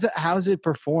 How's it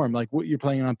perform? Like, what you're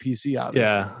playing on PC,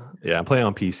 obviously. Yeah, I'm playing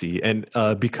on PC,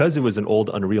 and because it was an old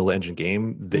Unreal Engine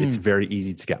game, it's very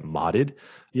easy to get modded.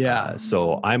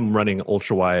 So I'm running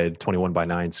ultra wide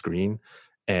 21:9 screen.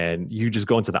 And you just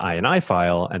go into the INI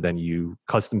file and then you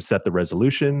custom set the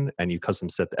resolution and you custom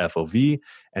set the FOV,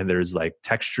 and there's like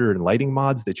texture and lighting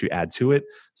mods that you add to it.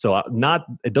 So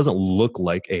it doesn't look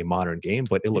like a modern game,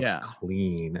 but it looks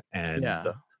clean. And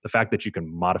the fact that you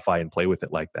can modify and play with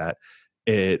it like that,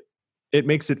 it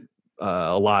makes it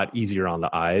a lot easier on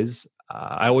the eyes.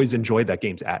 I always enjoyed that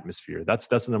game's atmosphere. That's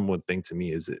the number one thing to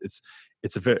me is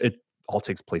it all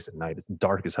takes place at night. It's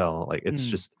dark as hell. Like it's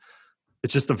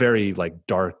just a very like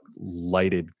dark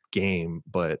lighted game,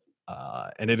 but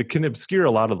and it can obscure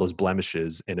a lot of those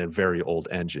blemishes in a very old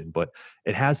engine, but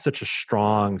it has such a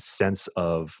strong sense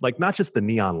of like not just the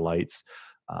neon lights,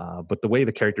 but the way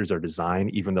the characters are designed,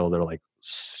 even though they're like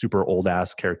super old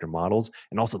ass character models,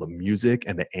 and also the music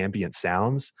and the ambient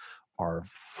sounds are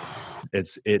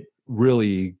it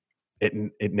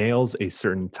nails a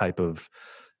certain type of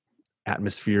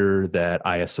atmosphere that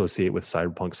I associate with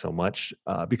Cyberpunk so much,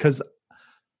 because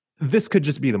this could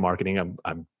just be the marketing.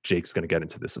 Jake's going to get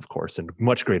into this, of course, in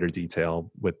much greater detail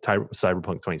with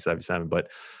Cyberpunk 2077. But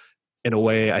in a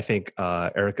way, I think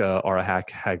Erica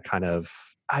Arahak had kind of,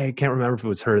 I can't remember if it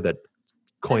was her that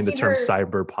coined the term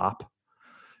cyber pop.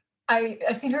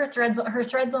 I've seen her threads. Her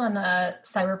threads on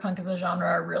cyberpunk as a genre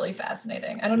are really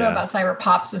fascinating. I don't know about cyber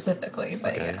pop specifically,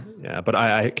 but yeah. But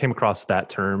I came across that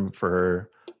term for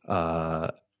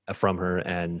her from her,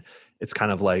 and it's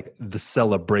kind of like the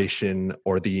celebration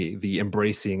or the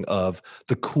embracing of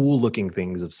the cool looking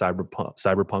things of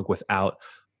cyberpunk without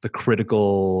the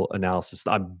critical analysis.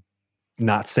 I'm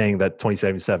not saying that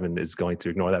 2077 is going to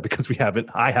ignore that, because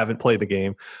I haven't played the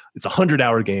game. It's a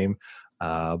 100-hour game,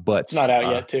 but it's not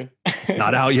out yet too. It's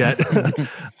not out yet.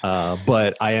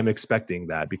 But I am expecting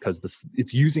that, because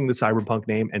it's using the cyberpunk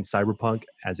name, and cyberpunk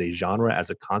as a genre, as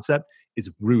a concept,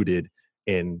 is rooted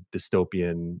in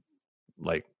dystopian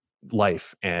like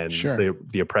life and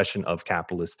the oppression of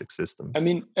capitalistic systems. I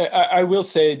mean, I will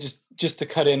say, just to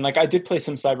cut in, like I did play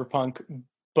some cyberpunk,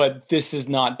 but this is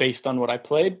not based on what I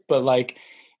played. But like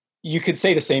you could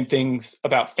say the same things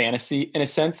about fantasy in a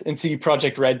sense, and CD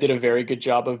Projekt Red did a very good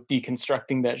job of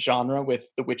deconstructing that genre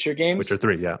with the Witcher games. Witcher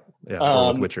 3,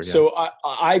 with Witcher, So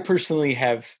I personally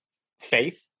have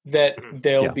faith that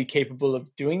they'll be capable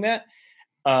of doing that.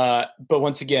 But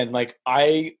once again, like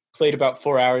I played about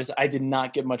 4 hours. I did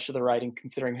not get much of the writing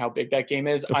considering how big that game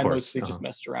is. I mostly just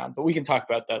messed around, but we can talk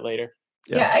about that later.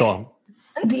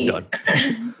 The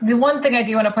one thing I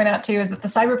do want to point out too is that the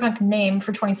cyberpunk name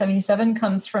for 2077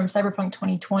 comes from Cyberpunk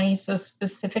 2020. So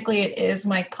specifically it is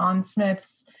Mike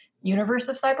Pondsmith's universe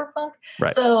of cyberpunk.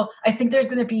 Right. So I think there's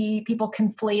going to be people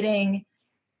conflating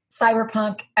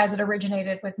cyberpunk as it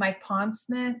originated with Mike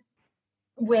Pondsmith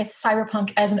with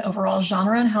cyberpunk as an overall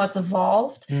genre and how it's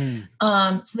evolved. So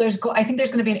I think there's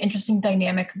going to be an interesting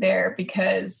dynamic there,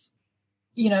 because,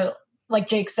 you know, like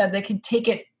Jake said, they could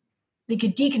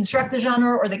deconstruct the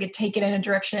genre, or they could take it in a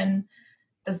direction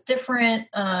that's different.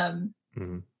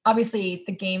 Obviously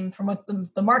the game, from what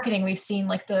the marketing we've seen,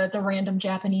 like the random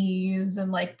Japanese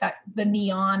and like that, the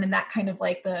neon and that kind of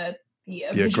like the the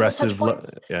the visual aggressive, touch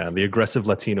points. the aggressive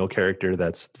Latino character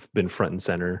that's been front and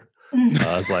center.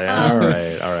 I was like, all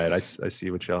right, I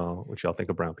see what y'all think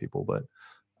of brown people, but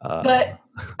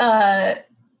I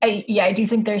do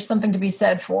think there's something to be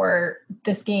said for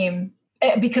this game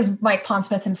because Mike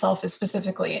Pondsmith himself is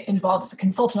specifically involved as a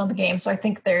consultant on the game. So I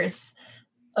think there's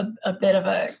a bit of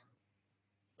a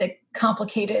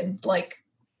complicated, like,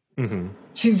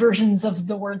 two versions of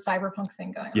the word cyberpunk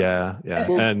thing going on. Yeah.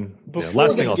 And before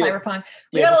we get to cyberpunk,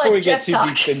 before we get too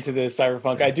deep into the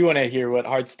cyberpunk, I do want to hear what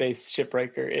Hard Space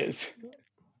Shipbreaker is.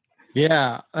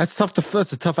 Yeah, that's tough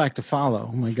that's a tough act to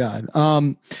follow. Oh my God.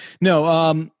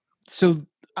 So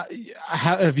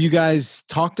have you guys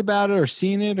talked about it or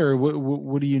seen it, or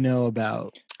what do you know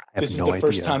about? This is the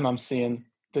first time I'm seeing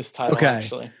this title. Okay.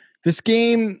 Actually, this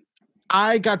game,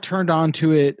 I got turned on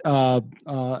to it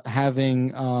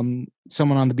having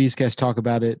someone on the Beastcast talk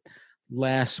about it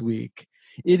last week.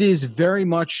 It is very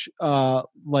much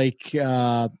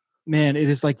man, it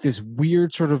is like this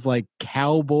weird sort of like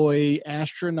cowboy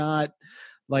astronaut,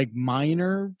 like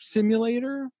miner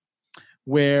simulator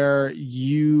where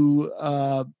you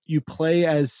play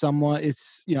as someone.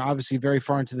 It's, obviously very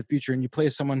far into the future, and you play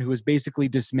as someone who is basically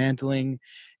dismantling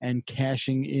and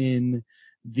cashing in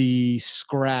the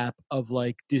scrap of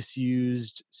like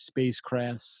disused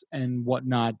spacecrafts and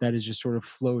whatnot that is just sort of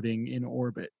floating in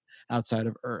orbit outside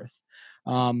of Earth.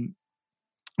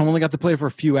 I only got to play for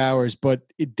a few hours, but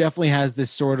it definitely has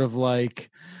this sort of like,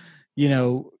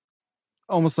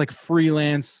 almost like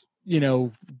freelance,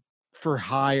 for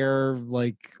hire,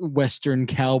 like Western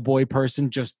cowboy person,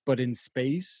 but in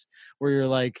space, where you're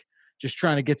like just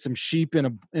trying to get some sheep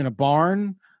in a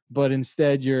barn, but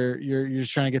instead you're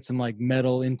just trying to get some like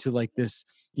metal into like this,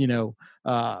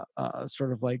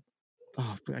 sort of like,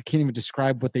 I can't even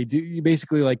describe what they do. You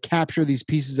basically like capture these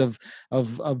pieces of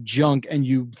junk and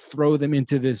you throw them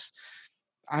into this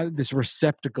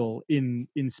receptacle in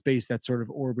space that's sort of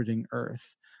orbiting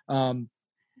Earth.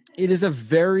 It is a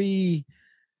very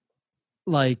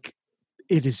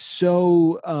it is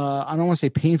so I don't want to say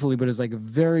painfully, but it's like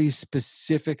very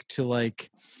specific to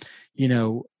like,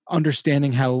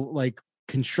 understanding how like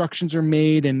constructions are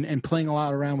made and playing a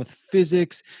lot around with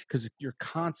physics, because you're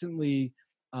constantly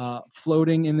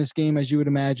floating in this game, as you would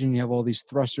imagine. You have all these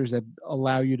thrusters that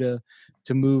allow you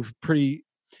to move pretty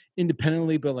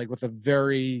independently, but like with a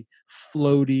very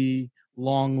floaty,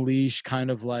 long leash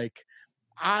kind of like,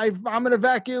 I'm in a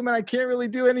vacuum and I can't really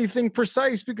do anything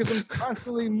precise because I'm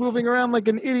constantly moving around like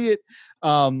an idiot.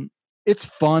 It's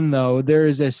fun though. There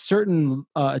is a certain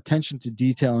attention to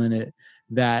detail in it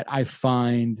that I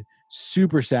find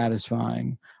super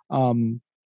satisfying. And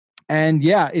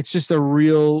yeah, it's just a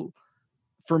real,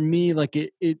 for me, like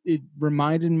it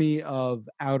reminded me of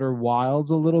Outer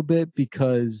Wilds a little bit,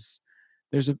 because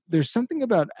there's something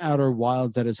about Outer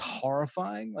Wilds that is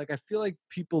horrifying. Like, I feel like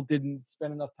people didn't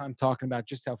spend enough time talking about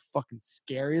just how fucking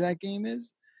scary that game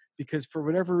is, because for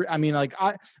whatever, I mean, like,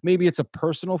 maybe it's a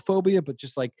personal phobia, but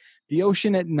just like the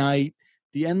ocean at night,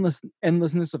 the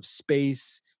endlessness of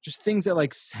space, just things that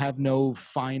like have no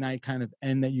finite kind of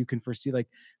end that you can foresee, like,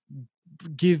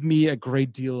 give me a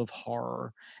great deal of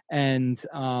horror. And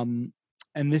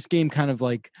this game kind of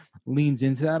like leans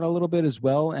into that a little bit as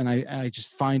well. And I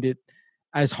just find it,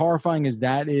 as horrifying as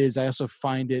that is, I also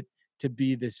find it to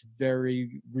be this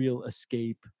very real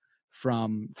escape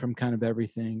from kind of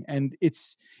everything. And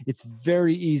it's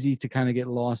very easy to kind of get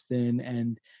lost in,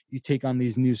 and you take on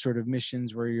these new sort of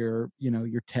missions where you're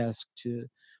tasked to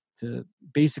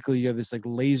basically, you have this like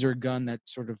laser gun that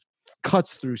sort of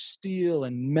cuts through steel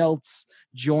and melts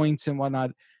joints and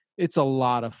whatnot. It's a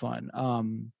lot of fun.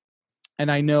 And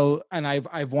I know, and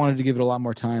I've wanted to give it a lot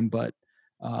more time, but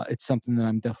it's something that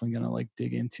I'm definitely going to like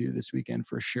dig into this weekend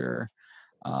for sure.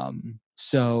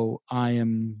 So I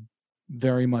am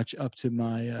very much up to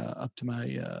my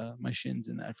my shins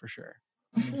in that for sure.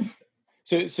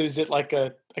 So is it like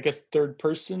a, I guess, third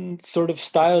person sort of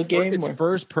style game? It's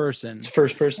first person. It's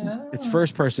first person. Oh. It's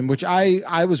first person, which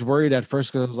I was worried at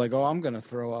first, because I was like, oh, I'm going to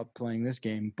throw up playing this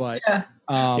game. But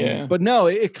but no,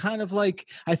 it kind of like,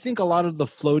 I think a lot of the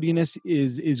floatiness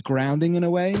is grounding in a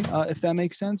way, if that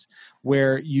makes sense,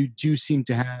 where you do seem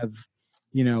to have,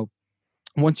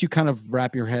 once you kind of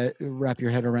wrap your head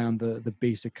around the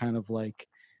basic kind of like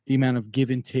the amount of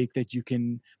give and take that you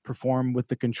can perform with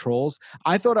the controls.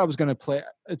 I thought I was going to play,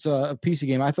 it's a PC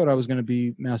game, I thought I was going to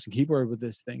be mouse and keyboard with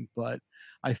this thing, but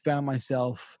I found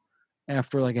myself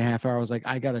after like a half hour, I was like,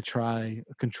 I got to try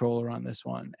a controller on this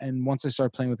one. And once I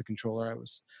started playing with the controller,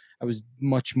 I was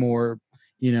much more,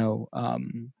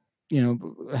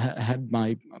 had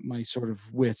my sort of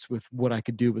wits with what I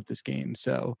could do with this game.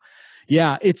 So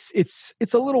yeah, it's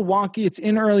a little wonky. It's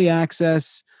in early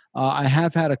access. I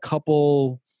have had a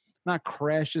couple, not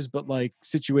crashes, but like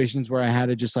situations where I had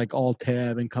to just like alt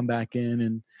tab and come back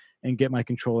in and get my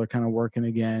controller kind of working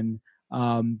again.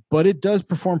 But it does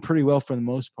perform pretty well for the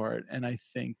most part. And I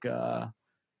think,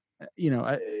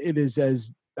 it is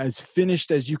as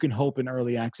finished as you can hope an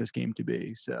early access game to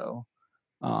be. So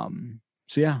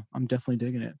yeah, I'm definitely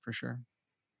digging it for sure.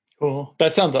 Cool.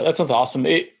 That sounds awesome.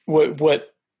 What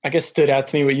I guess stood out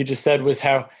to me, what you just said, was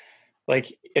how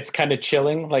like it's kind of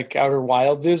chilling, like Outer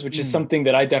Wilds is, which is something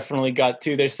that I definitely got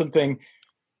to. There's something,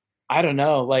 I don't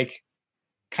know, like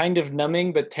kind of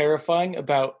numbing but terrifying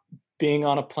about being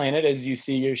on a planet as you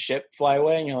see your ship fly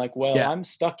away and you're like, well, yeah, I'm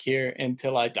stuck here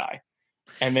until I die.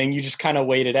 And then you just kind of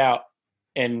wait it out.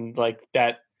 And like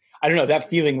that, I don't know, that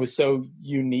feeling was so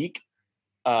unique.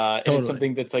 Totally. And it's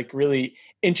something that's like really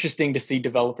interesting to see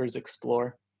developers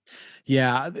explore.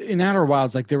 Yeah. In Outer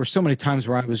Wilds, like there were so many times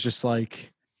where I was just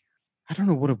like, I don't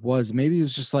know what it was. Maybe it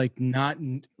was just like not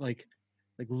like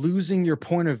losing your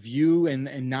point of view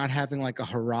and not having like a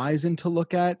horizon to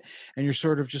look at. And you're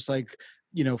sort of just like,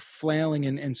 flailing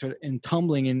and sort of and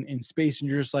tumbling in space. And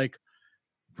you're just like,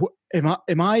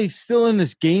 am I still in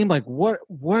this game? Like what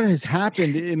has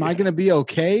happened? Am I going to be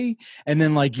okay? And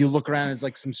then like you look around as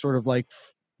like some sort of like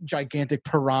gigantic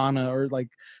piranha or like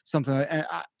something.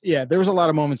 There was a lot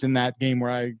of moments in that game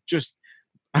where I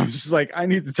was just like, I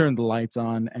need to turn the lights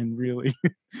on and really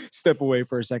step away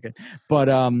for a second. But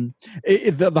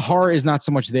the horror is not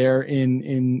so much there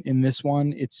in this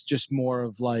one. It's just more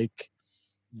of like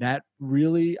that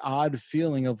really odd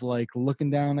feeling of like looking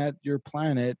down at your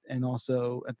planet and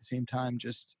also at the same time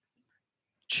just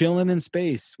chilling in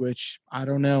space, which I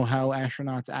don't know how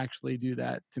astronauts actually do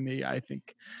that. To me, I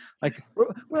think like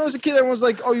when I was a kid, everyone was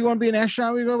like, oh, you want to be an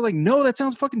astronaut? We go like, no, that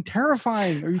sounds fucking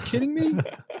terrifying. Are you kidding me?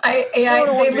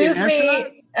 They lose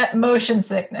me at motion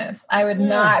sickness. I would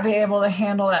not be able to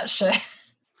handle that shit.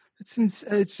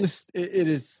 It's just it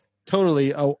is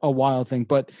totally a wild thing,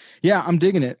 but yeah, I'm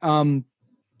digging it.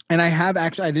 And I have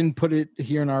actually, I didn't put it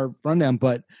here in our rundown,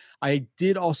 but I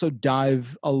did also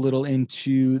dive a little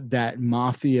into that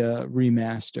Mafia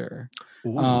remaster,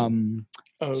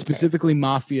 specifically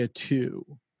Mafia 2,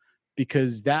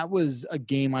 because that was a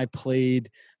game I played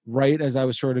right as I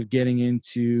was sort of getting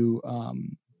into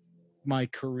my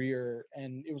career.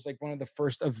 And it was like one of the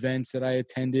first events that I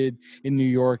attended in New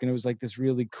York. And it was like this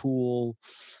really cool,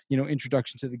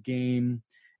 introduction to the game.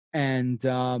 And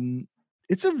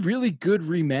it's a really good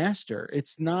remaster.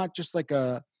 It's not just like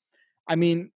it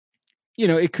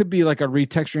could be like a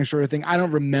retexturing sort of thing. I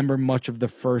don't remember much of the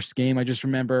first game. I just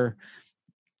remember,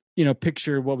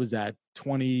 picture, what was that?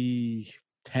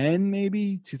 2010,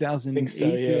 maybe 2008, I think so,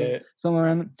 yeah. Somewhere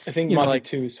around. I think Mafia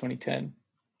 2 is 2010.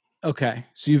 Okay.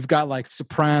 So you've got like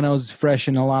Sopranos fresh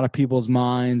in a lot of people's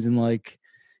minds, and like,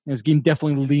 this game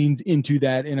definitely leans into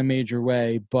that in a major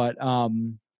way. But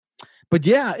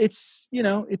yeah, it's,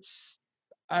 it's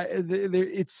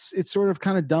sort of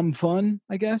kind of dumb fun,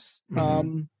 I guess.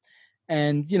 Mm-hmm.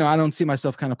 And I don't see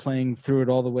myself kind of playing through it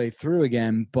all the way through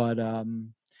again, but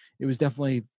it was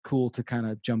definitely cool to kind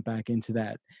of jump back into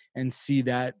that and see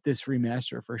that this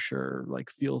remaster for sure like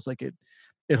feels like it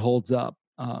holds up.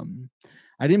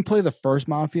 I didn't play the first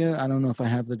Mafia. I don't know if I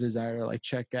have the desire to like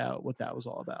check out what that was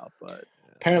all about, but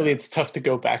apparently it's tough to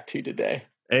go back to today.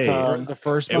 Hey, the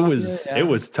first Mafia, it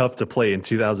was tough to play in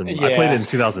 2000. Yeah. I played it in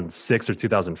 2006 or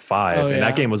 2005, and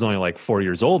that game was only like 4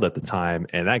 years old at the time.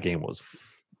 And that game was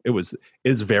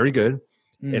very good.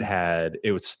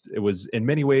 It was in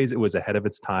many ways it was ahead of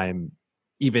its time,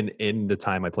 even in the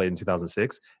time I played in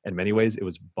 2006. In many ways, it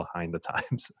was behind the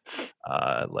times,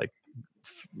 like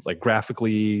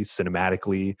graphically,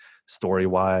 cinematically, story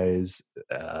wise,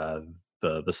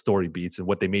 the story beats and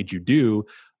what they made you do.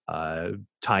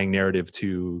 Tying narrative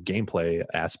to gameplay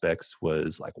aspects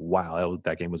was like, wow,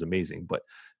 that game was amazing. But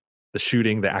the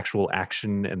shooting, the actual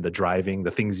action, and the driving,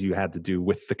 the things you had to do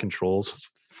with the controls was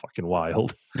fucking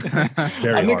wild.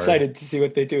 I'm excited to see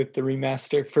what they do with the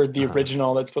remaster for the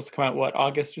original that's supposed to come out,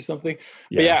 August or something.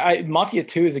 Yeah. But Mafia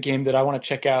 2 is a game that I want to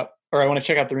check out, or I want to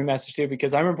check out the remaster too,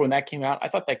 because I remember when that came out, I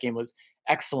thought that game was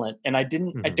excellent. And I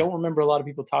don't remember a lot of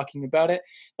people talking about it.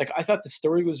 Like, I thought the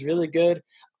story was really good.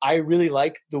 I really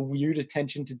like the weird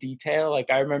attention to detail.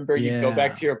 Like, I remember you'd go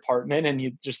back to your apartment and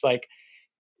you'd I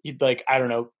don't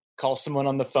know, call someone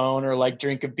on the phone or like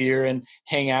drink a beer and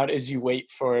hang out as you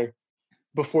wait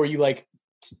before you like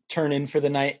turn in for the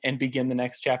night and begin the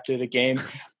next chapter of the game.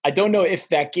 I don't know if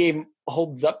that game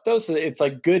holds up though. So it's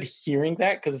like good hearing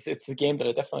that, because it's a game that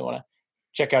I definitely want to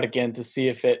check out again to see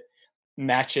if it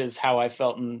matches how I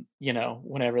felt in,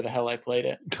 whenever the hell I played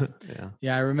it.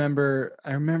 Yeah, I remember,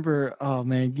 oh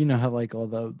man, you know how like all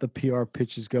the PR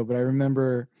pitches go, but I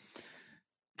remember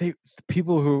the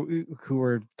people who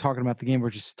were talking about the game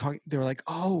were just talking, they were like,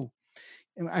 oh,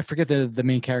 and I forget the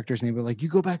main character's name, but like you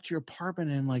go back to your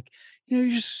apartment and like,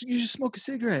 you just smoke a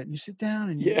cigarette and you sit down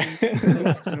and Yeah.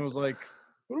 and it was like,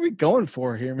 what are we going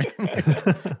for here, man?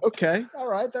 Like, okay, all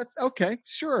right, that's okay,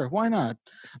 sure, why not?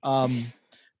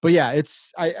 But yeah,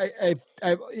 it's I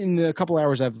in the couple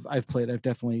hours I've played, I've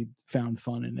definitely found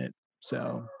fun in it.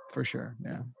 So for sure,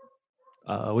 yeah.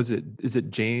 Is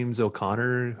it James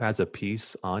O'Connor who has a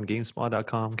piece on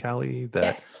GameSpot.com, Callie,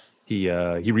 that he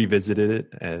revisited it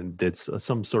and did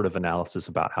some sort of analysis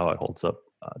about how it holds up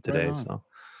today. Right on. So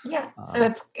yeah,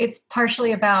 so it's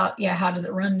partially about how does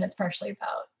it run, and it's partially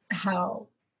about how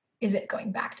is it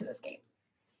going back to this game.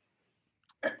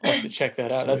 I'll have to check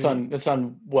that out. Sweet. That's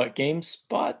on what,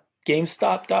 GameSpot?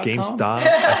 GameStop.com? GameStop.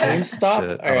 GameStop?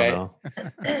 Shit, All right.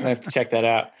 I have to check that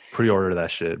out. Pre-order that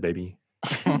shit, baby.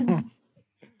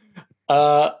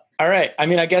 All right. I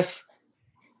mean, I guess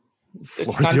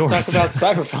it's time to talk about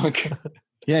Cyberpunk.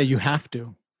 Yeah, you have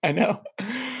to. I know.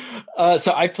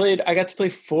 So I got to play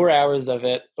 4 hours of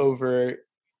it over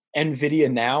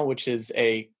NVIDIA Now, which is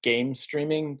a game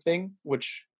streaming thing,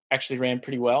 which actually ran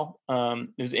pretty well. It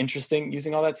was interesting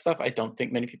using all that stuff. I don't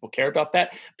think many people care about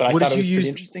that, but I thought it was pretty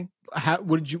interesting. How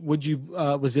would you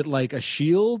was it like a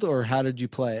Shield, or how did you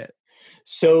play it?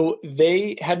 So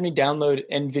they had me download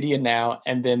NVIDIA Now,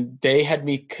 and then they had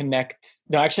me connect.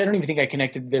 No, actually, I don't even think I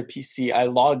connected to their PC. I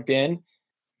logged in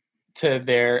to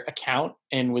their account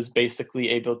and was basically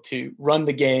able to run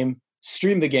the game,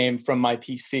 stream the game from my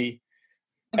PC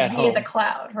at home. Via the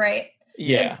cloud, right?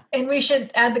 Yeah. And we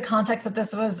should add the context that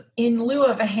this was in lieu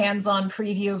of a hands-on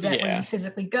preview event where you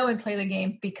physically go and play the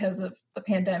game because of the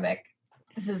pandemic.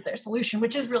 This is their solution,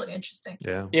 which is really interesting.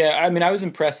 Yeah. Yeah. I mean, I was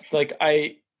impressed. Like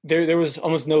there was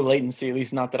almost no latency, at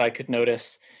least not that I could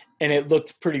notice. And it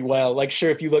looked pretty well. Like,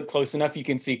 sure, if you look close enough, you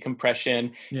can see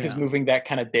compression, because moving that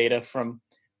kind of data from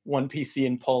one PC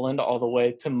in Poland all the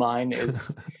way to mine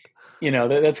is,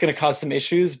 that's going to cause some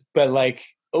issues. But like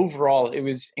overall, it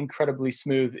was incredibly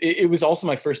smooth. It was also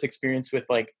my first experience with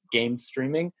like game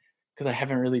streaming, because I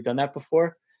haven't really done that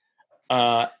before.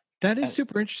 That is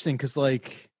super interesting, because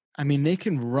like, I mean, they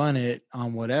can run it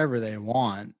on whatever they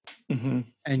want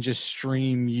and just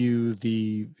stream you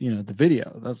the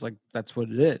video. That's what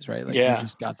it is, right? Like, you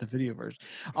just got the video version.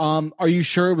 Are you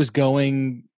sure it was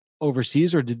going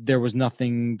overseas, or there was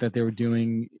nothing that they were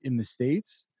doing in the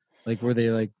States? Like, were they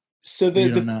like? So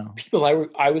the people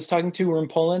I was talking to were in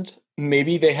Poland.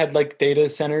 Maybe they had like data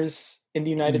centers in the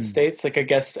United States. Like, I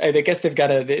guess they've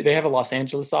got they have a Los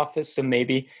Angeles office, so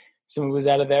maybe some was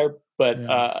out of there.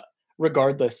 But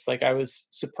regardless, like, I was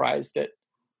surprised at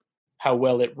how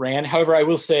well it ran. However, I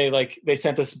will say, like, they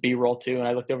sent us B-roll too, and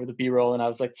I looked over the B-roll and I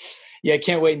was like, yeah, I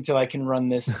can't wait until I can run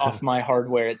this off my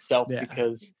hardware itself,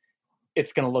 because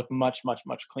it's going to look much, much,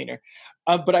 much cleaner.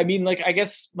 But I mean, like, I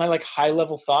guess my like high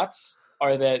level thoughts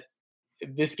are that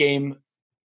this game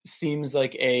seems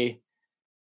like a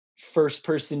first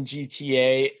person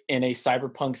GTA in a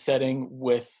cyberpunk setting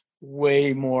with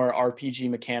way more RPG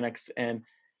mechanics and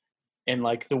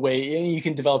like the way you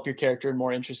can develop your character in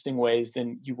more interesting ways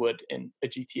than you would in a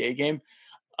GTA game.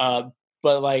 But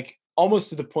like almost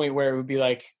to the point where it would be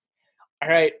like, all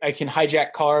right, I can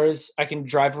hijack cars, I can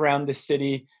drive around the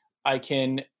city, I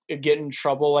can get in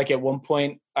trouble. Like at one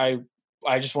point I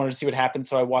just wanted to see what happened,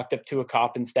 so I walked up to a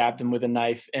cop and stabbed him with a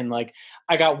knife, and like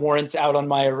I got warrants out on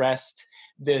my arrest.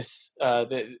 This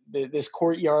this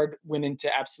courtyard went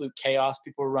into absolute chaos.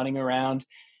 People were running around,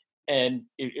 and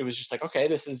it was just like, okay,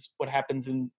 this is what happens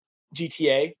in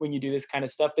GTA when you do this kind of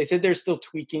stuff. They said they're still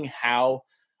tweaking how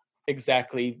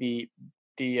exactly the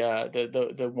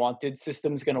wanted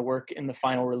system is going to work in the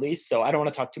final release. So I don't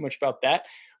want to talk too much about that,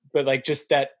 but like just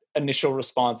that initial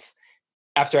response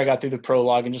after I got through the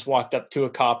prologue and just walked up to a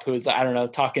cop who was, I don't know,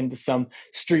 talking to some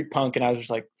street punk, and I was just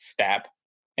like, stab.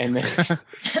 And then just,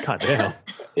 God damn.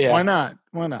 Yeah. Why not?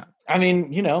 I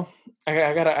mean,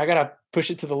 I gotta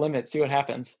push it to the limit, see what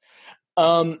happens.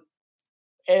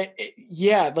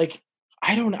 Yeah, like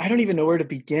I don't even know where to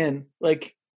begin.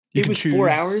 Like it was 4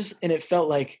 hours and it felt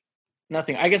like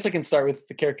nothing. I guess I can start with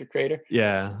the character creator.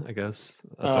 Yeah, I guess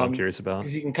that's what I'm curious about.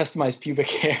 Because you can customize pubic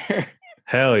hair.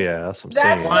 Hell yeah, that's what I'm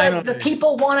saying. That's what the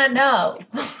people want to know.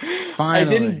 I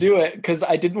didn't do it because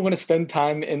I didn't want to spend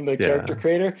time in the character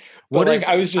creator. But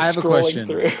I was just scrolling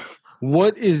through.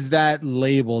 What is that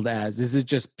labeled as? Is it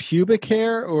just pubic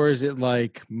hair, or is it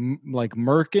like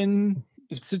Merkin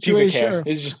situation?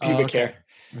 It's just pubic hair.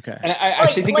 Okay. And I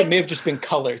actually think it may have just been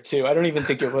color too. I don't even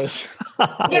think it was.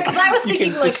 Yeah, because I was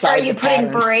thinking, like, are you putting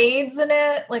pattern. braids in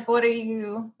it? Like, what are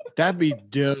you? That'd be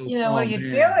dope. What are you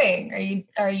doing?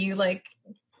 Are you like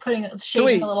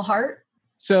shaving a little heart?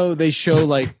 So they show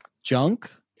like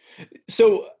junk?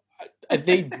 So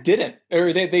they didn't,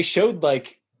 or they showed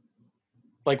like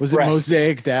was breasts.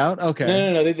 It mosaiced out? Okay.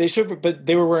 No. They showed, but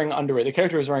they were wearing underwear. The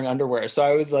character was wearing underwear. So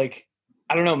I was like,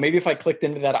 I don't know. Maybe if I clicked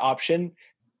into that option,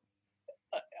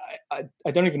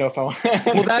 I don't even know if I want.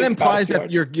 Well, that implies that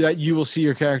you will see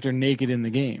your character naked in the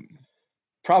game.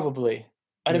 Probably,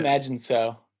 I'd imagine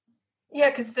so. Yeah,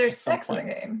 because there's sex in the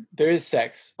game. There is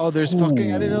sex. Oh, there's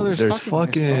fucking. I didn't know there's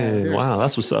fucking. Wow,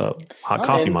 that's what's up. Hot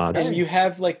coffee mods. And you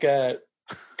have like a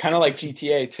kind of like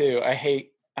GTA too. I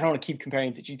don't want to keep comparing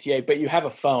it to GTA, but you have a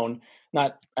phone.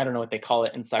 I don't know what they call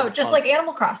it in Cyberpunk. Oh, just like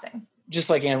Animal Crossing. Just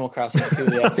like Animal Crossing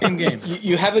too. Yeah. Same game.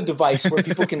 You have a device where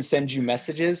people can send you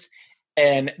messages,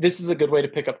 and this is a good way to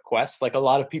pick up quests. Like a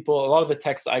lot of the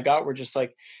texts I got were just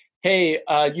like, hey,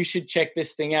 you should check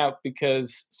this thing out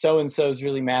because so-and-so is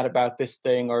really mad about this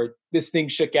thing, or this thing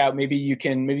shook out. Maybe you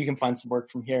can find some work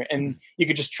from here. And you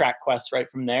could just track quests right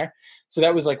from there. So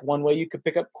that was like one way you could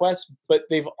pick up quests. But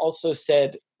they've also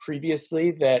said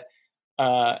previously that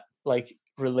like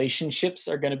relationships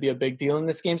are going to be a big deal in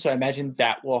this game. So I imagine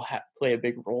that will play a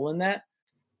big role in that.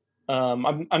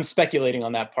 I'm speculating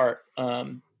on that part. Are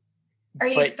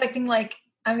you expecting like,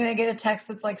 I'm going to get a text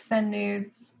that's like, send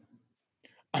nudes?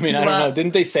 I mean, I don't know.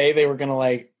 Didn't they say they were going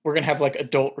to we're going to have like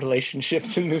adult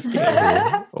relationships in this game?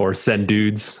 Or send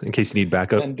dudes in case you need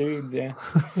backup. Send dudes, yeah.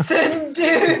 Send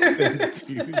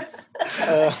dudes.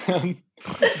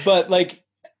 But like,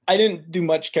 I didn't do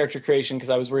much character creation because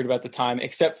I was worried about the time,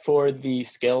 except for the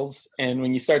skills. And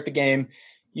when you start the game,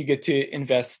 you get to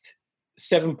invest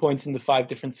 7 points into 5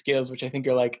 different skills, which I think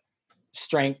are like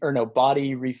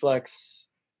body, reflex,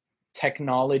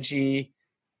 technology,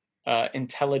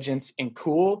 intelligence, and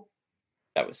cool.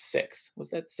 That was 6.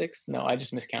 Was that 6? No, I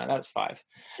just miscounted. That was 5.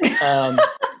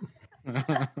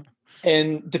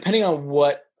 And depending on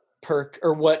what perk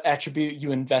or what attribute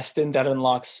you invest in, that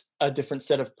unlocks a different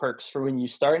set of perks for when you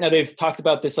start. Now they've talked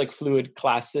about this like fluid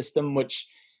class system, which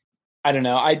I don't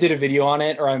know. I did a video on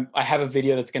it, or I have a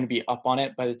video that's going to be up on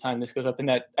it by the time this goes up. And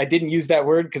that I didn't use that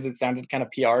word because it sounded kind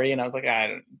of PR-y, and I was like,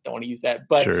 I don't want to use that.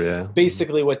 But sure, yeah.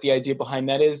 Basically, what the idea behind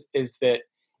that is that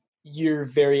you're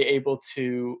very able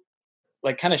to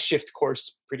like kind of shift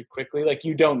course pretty quickly. Like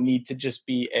you don't need to just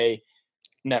be a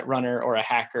net runner or a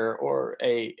hacker or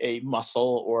a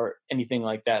muscle or anything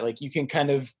like that. Like you can kind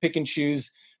of pick and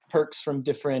choose perks from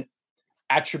different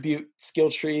attribute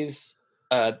skill trees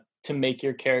to make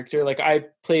your character. Like I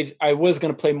was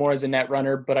going to play more as a net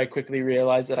runner, but I quickly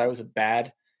realized that I was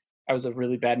a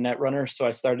really bad net runner. So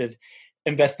I started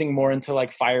investing more into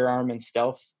like firearm and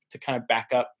stealth to kind of back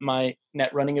up my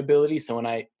net running ability. So when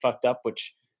I fucked up,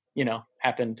 which,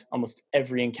 happened almost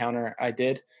every encounter I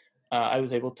did, I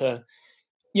was able to,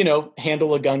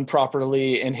 handle a gun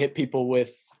properly and hit people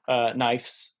with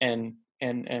knives and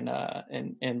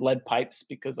lead pipes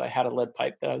because I had a lead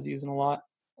pipe that I was using a lot.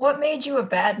 What made you a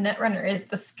bad net runner? Is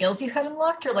the skills you had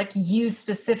unlocked, or like you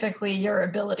specifically, your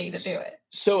ability to do it?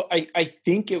 So I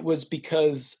think it was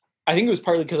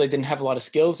partly because I didn't have a lot of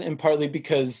skills, and partly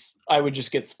because I would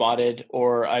just get spotted,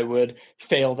 or I would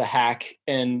fail the hack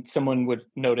and someone would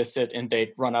notice it and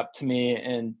they'd run up to me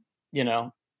and,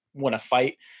 want to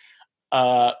fight.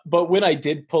 But when I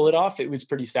did pull it off, it was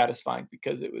pretty satisfying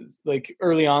because it was like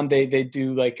early on, they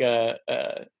do like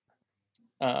a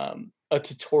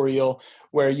tutorial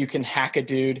where you can hack a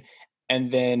dude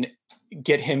and then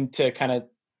get him to kind of,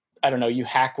 you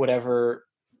hack whatever,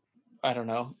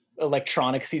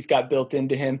 electronics he's got built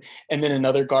into him. And then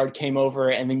another guard came over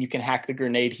and then you can hack the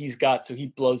grenade he's got. So he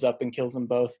blows up and kills them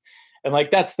both. And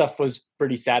like that stuff was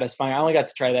pretty satisfying. I only got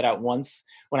to try that out once.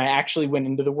 When I actually went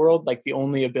into the world, like the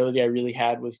only ability I really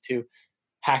had was to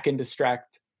hack and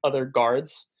distract other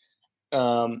guards.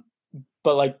 But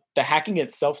like the hacking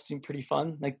itself seemed pretty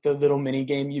fun. Like the little mini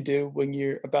game you do when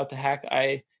you're about to hack,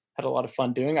 I had a lot of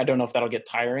fun doing. I don't know if that'll get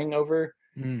tiring over,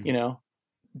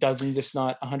 dozens, if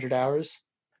not 100 hours.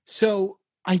 So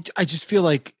I just feel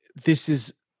like this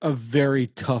is a very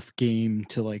tough game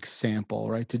to like sample,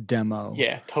 right? To demo.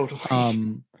 Yeah, totally.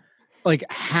 Like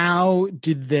how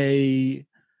did they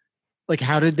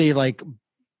like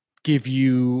give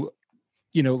you,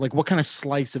 like what kind of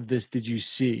slice of this did you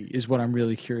see is what I'm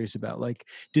really curious about. Like,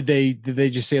 did they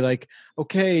just say like,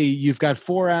 okay, you've got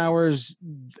 4 hours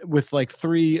with like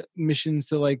 3 missions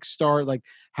to like start? Like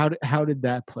how did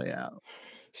that play out?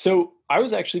 So I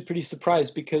was actually pretty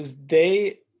surprised because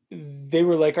they they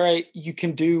were like, all right, you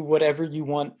can do whatever you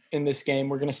want in this game.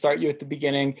 We're going to start you at the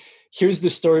beginning. Here's the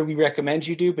story we recommend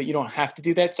you do, but you don't have to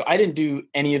do that. So I didn't do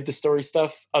any of the story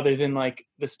stuff other than like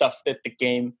the stuff that the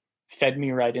game fed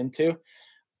me right into.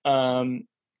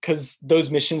 Because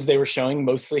those missions they were showing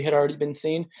mostly had already been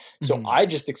seen. So I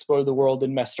just explored the world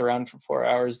and messed around for 4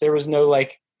 hours. There was no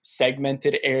like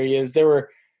segmented areas. There were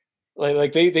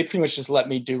like they pretty much just let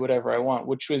me do whatever I want,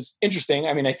 which was interesting.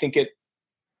 I mean, I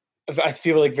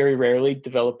feel like very rarely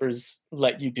developers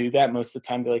let you do that. Most of the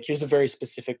time they're like, here's a very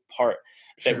specific part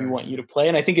that we want you to play.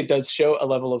 And I think it does show a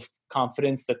level of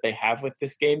confidence that they have with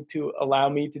this game to allow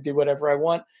me to do whatever I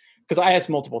want. Because I asked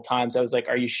multiple times, I was like,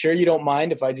 are you sure you don't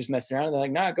mind if I just mess around? And they're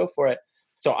like, nah, go for it.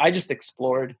 So I just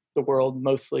explored the world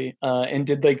mostly and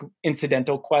did like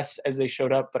incidental quests as they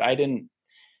showed up, but I did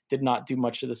not do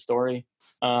much of the story.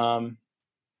 Did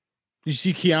you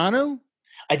see Keanu?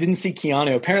 I didn't see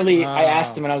Keanu. Apparently, I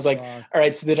asked him and I was like, all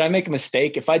right, so did I make a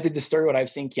mistake? If I did the story, would I have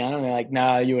seen Keanu? And they're like,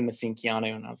 nah, you wouldn't have seen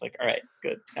Keanu. And I was like, all right,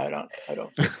 good. I don't.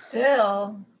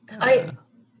 Still, I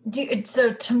do.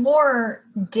 So Timur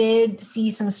did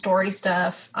see some story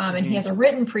stuff, and he has a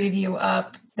written preview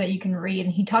up that you can read.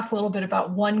 And he talks a little bit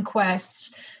about one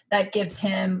quest that gives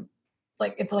him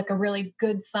like, it's like a really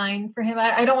good sign for him.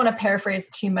 I don't want to paraphrase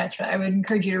too much, but I would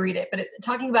encourage you to read it. But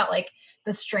talking about like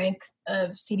the strength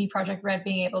of CD Projekt Red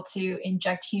being able to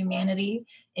inject humanity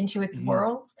into its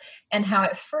worlds, and how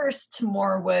at first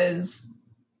Timur was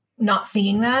not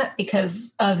seeing that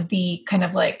because of the kind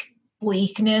of like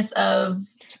bleakness of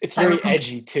it's very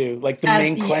edgy too. Like the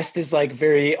main quest is like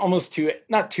very almost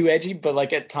not too edgy, but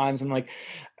like at times I'm like,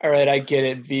 all right, I get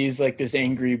it. V's like this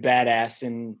angry badass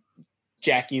and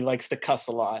Jackie likes to cuss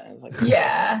a lot. I was like,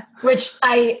 yeah, which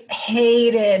I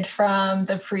hated from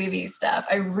the preview stuff.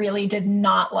 I really did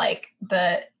not like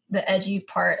the edgy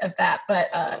part of that.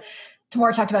 But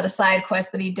Timur talked about a side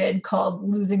quest that he did called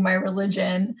 "Losing My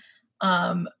Religion,"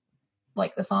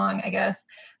 like the song, I guess.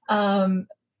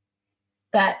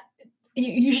 That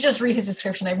you should just read his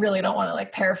description. I really don't want to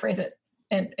like paraphrase it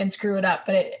and screw it up,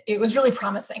 but it was really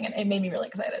promising and it made me really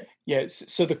excited. Yeah.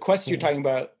 So the quest you're talking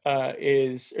about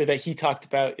that he talked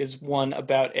about is one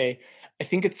about I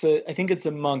think it's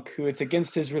a monk who it's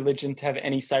against his religion to have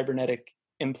any cybernetic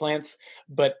implants,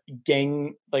 but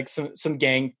some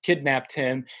gang kidnapped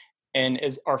him and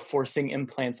are forcing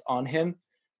implants on him.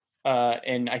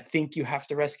 And I think you have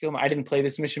to rescue him. I didn't play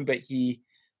this mission, but he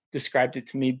described it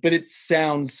to me, but it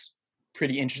sounds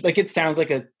pretty interesting. Like it sounds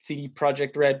like a CD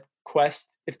Projekt Red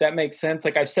quest, if that makes sense.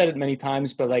 Like I've said it many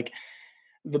times, but like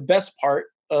the best part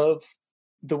of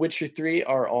The Witcher 3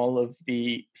 are all of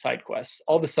the side quests,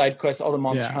 all the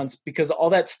monster hunts, because all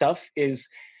that stuff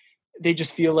they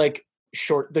just feel like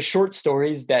the short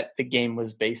stories that the game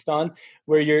was based on,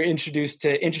 where you're introduced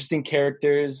to interesting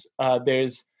characters.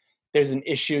 There's an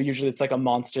issue. Usually it's like a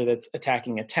monster that's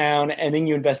attacking a town, and then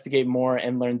you investigate more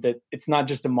and learn that it's not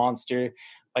just a monster.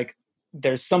 Like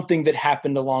there's something that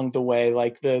happened along the way.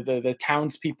 Like the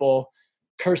townspeople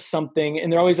curse something,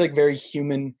 and they're always like very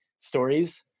human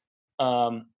stories,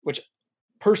 which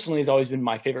personally has always been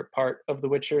my favorite part of The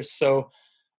Witcher. So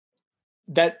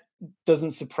that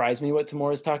doesn't surprise me what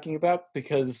Timur is talking about,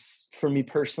 because for me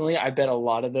personally, I bet a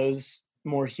lot of those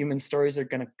more human stories are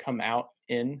going to come out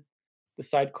in the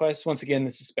side quests. Once again,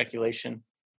 this is speculation.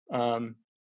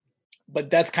 But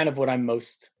that's kind of what I'm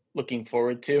most looking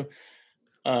forward to.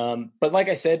 But like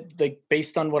I said, like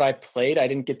based on what I played, I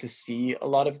didn't get to see a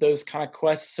lot of those kind of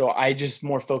quests. So I just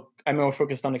I'm more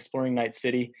focused on exploring Night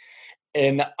City.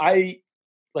 And I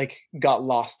like got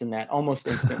lost in that almost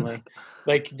instantly.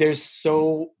 Like there's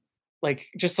so like,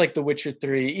 just like The Witcher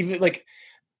 3, even like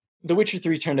The Witcher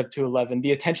 3 turned up to 11.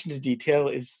 The attention to detail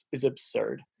is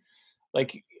absurd.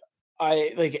 Like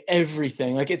I like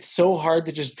everything. Like it's so hard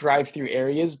to just drive through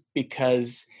areas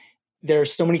because there are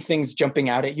so many things jumping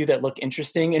out at you that look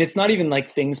interesting. And it's not even like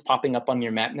things popping up on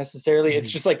your map necessarily. It's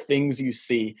just like things you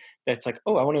see that's like,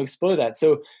 oh, I want to explore that.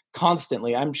 So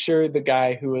constantly, I'm sure the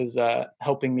guy who was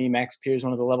helping me, Max Piers,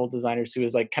 one of the level designers who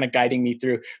was like kind of guiding me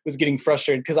through, was getting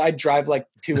frustrated because I'd drive like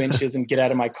 2 inches and get out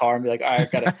of my car and be like, all right,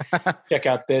 I gotta check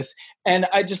out this. And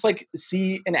I just like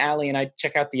see an alley and I'd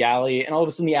check out the alley, and all of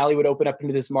a sudden the alley would open up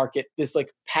into this market, this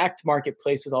like packed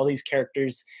marketplace with all these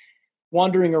characters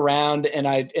wandering around, and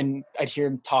I'd hear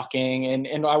him talking,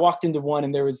 and I walked into one,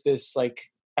 and there was this like,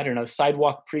 I don't know,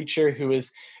 sidewalk preacher who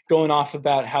was going off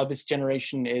about how this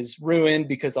generation is ruined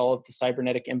because all of the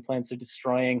cybernetic implants are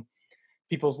destroying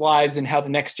people's lives, and how the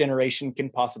next generation can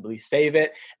possibly save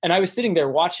it. And I was sitting there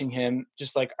watching him,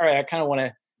 just like, all right, I kind of want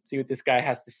to see what this guy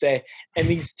has to say. And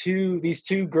these two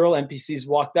girl NPCs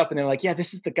walked up, and they're like, yeah,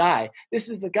 this is the guy.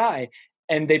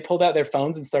 and they pulled out their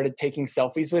phones and started taking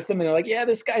selfies with them. And they're like, yeah,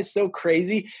 this guy's so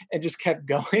crazy, and just kept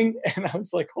going. And I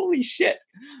was like, holy shit.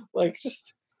 Like,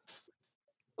 just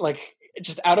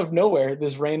out of nowhere,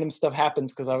 this random stuff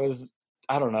happens because I was,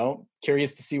 I don't know,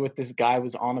 curious to see what this guy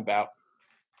was on about.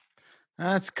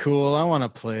 That's cool. I want to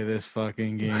play this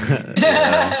fucking game.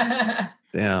 Yeah.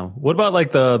 Damn. What about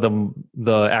like the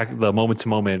moment to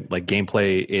moment like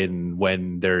gameplay in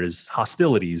when there's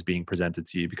hostilities being presented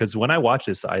to you? Because when I watch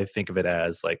this, I think of it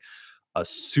as like a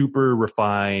super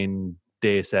refined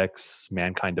Deus Ex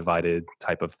Mankind Divided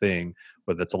type of thing,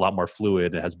 but that's a lot more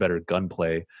fluid and has better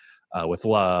gunplay with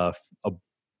a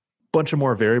bunch of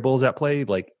more variables at play.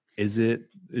 Like, is it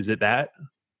that?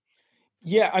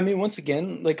 Yeah, I mean, once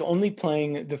again, like only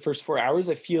playing the first 4 hours,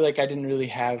 I feel like I didn't really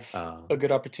have a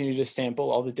good opportunity to sample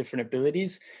all the different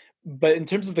abilities. But in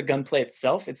terms of the gunplay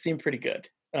itself, it seemed pretty good.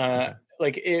 Okay.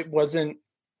 Like it wasn't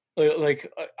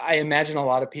like I imagine a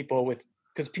lot of people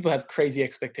because people have crazy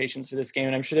expectations for this game,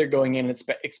 and I'm sure they're going in and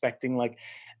expecting like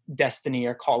Destiny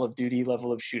or Call of Duty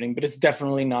level of shooting, but it's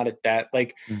definitely not at that.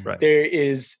 Like Right. there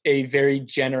is a very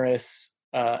generous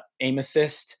aim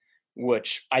assist,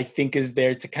 which I think is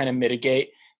there to kind of mitigate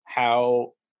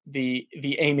how the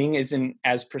aiming isn't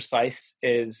as precise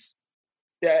as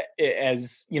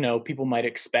people might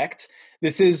expect.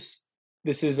 This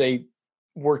is a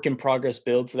work in progress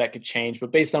build, so that could change.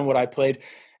 But based on what I played,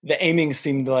 the aiming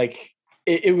seemed like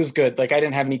it was good. Like I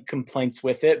didn't have any complaints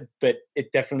with it, but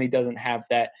it definitely doesn't have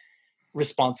that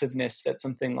responsiveness that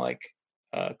something like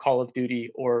Call of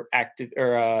Duty or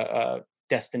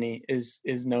Destiny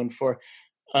is known for.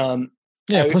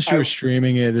 Plus you were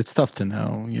streaming it. It's tough to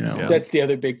know, Yeah. That's the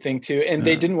other big thing too. And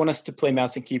they didn't want us to play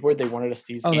mouse and keyboard. They wanted us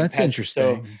to use gamepad. That's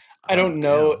interesting. So I don't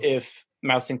know if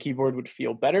mouse and keyboard would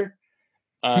feel better.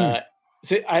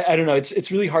 So I don't know.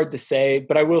 It's really hard to say,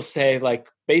 but I will say, like,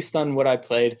 based on what I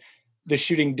played, the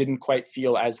shooting didn't quite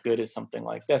feel as good as something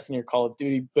like Destiny or Call of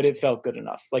Duty, but it felt good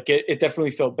enough. Like it definitely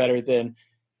felt better than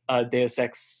Deus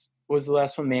Ex was the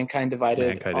last one, Mankind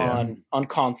Divided on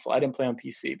console. I didn't play on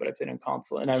PC, but I played on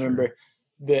console. And I remember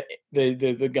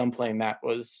the gunplay in that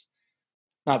was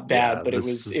not bad, but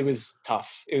it was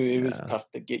tough. It was tough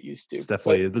to get used to. It's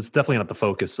definitely not the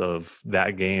focus of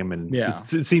that game, and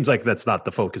it seems like that's not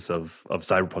the focus of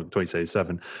Cyberpunk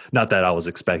 2077. Not that I was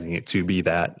expecting it to be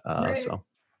that. Right. So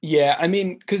yeah, I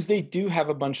mean, because they do have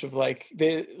a bunch of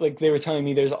they were telling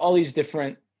me there's all these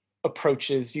different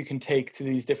approaches you can take to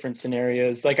these different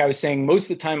scenarios. Like I was saying, most of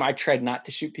the time I tried not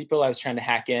to shoot people. I was trying to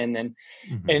hack in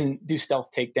and do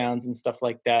stealth takedowns and stuff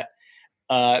like that.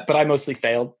 But I mostly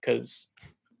failed because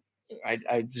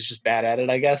I was just bad at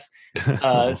it, I guess.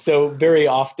 So very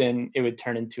often it would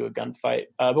turn into a gunfight.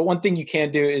 But one thing you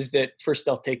can do is that for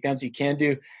stealth takedowns,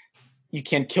 you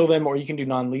can kill them, or you can do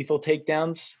non-lethal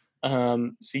takedowns.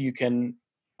 So you can,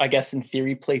 I guess, in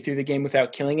theory, play through the game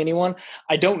without killing anyone.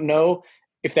 I don't know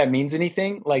if that means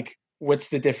anything. Like, what's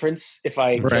the difference if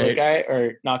I kill a guy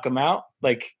or knock him out?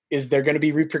 Like, is there going to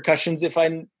be repercussions if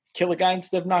I kill a guy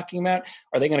instead of knocking him out?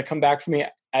 Are they going to come back for me?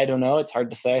 I don't know. It's hard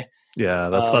to say. Yeah,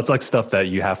 that's like stuff that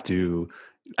you have to,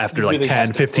 after like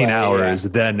 10, 15 hours,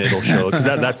 then it'll show. Because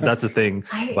that's the thing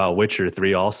about Witcher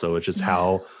 3 also, which is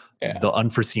how the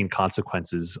unforeseen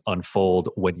consequences unfold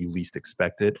when you least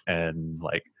expect it. And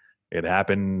like, it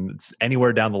happens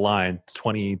anywhere down the line,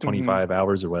 20, 25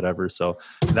 hours or whatever. So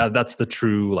that's the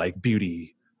true like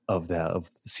beauty of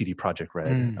CD Projekt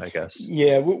Red, I guess.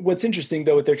 Yeah. What's interesting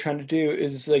though, what they're trying to do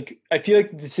is like, I feel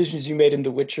like the decisions you made in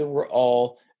The Witcher were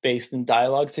all based in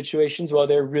dialogue situations, while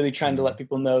they're really trying to let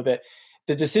people know that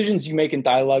the decisions you make in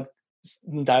dialogue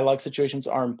situations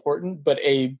are important, but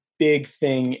a big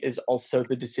thing is also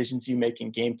the decisions you make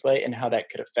in gameplay and how that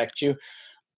could affect you.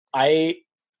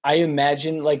 I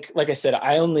imagine, like I said,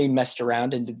 I only messed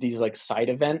around and did these like side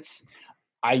events.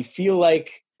 I feel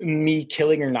like me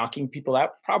killing or knocking people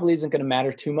out probably isn't going to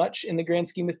matter too much in the grand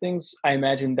scheme of things. I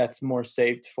imagine that's more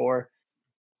saved for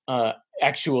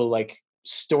actual like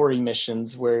story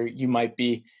missions where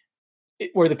the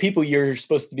people you're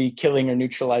supposed to be killing or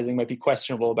neutralizing might be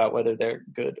questionable about whether they're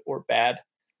good or bad.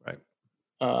 Right.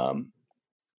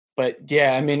 But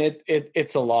yeah, I mean,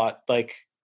 it's a lot. Like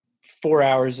 4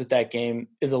 hours with that game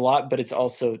is a lot, but it's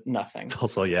also nothing. It's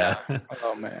also, yeah.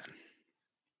 Oh man.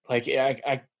 Like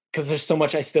I because there's so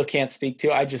much I still can't speak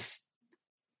to. I just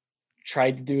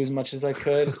tried to do as much as I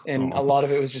could, and a lot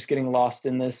of it was just getting lost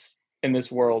in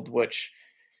this world, which,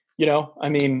 I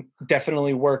mean,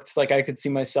 definitely worked. Like I could see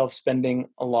myself spending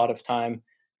a lot of time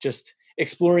just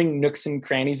exploring nooks and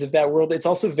crannies of that world. It's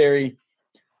also very,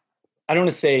 I don't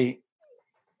want to say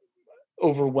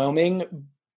overwhelming,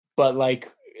 but like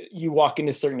you walk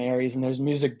into certain areas and there's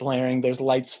music blaring, there's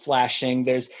lights flashing,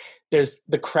 there's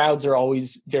the crowds are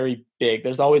always very big.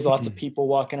 There's always lots of people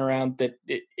walking around that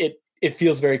it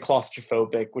feels very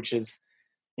claustrophobic, which is,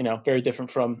 very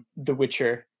different from The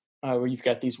Witcher, where you've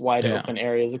got these wide open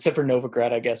areas, except for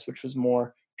Novigrad, I guess, which was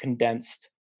more condensed.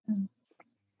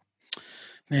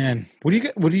 Man, what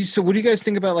do you guys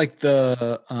think about like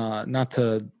the not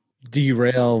to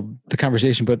derail the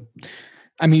conversation, but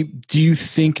I mean, do you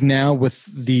think now with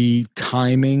the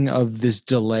timing of this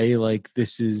delay, like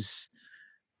this is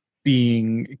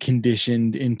being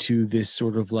conditioned into this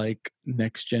sort of like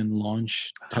next gen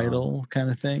launch title kind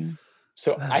of thing?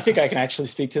 So I think I can actually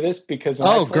speak to this because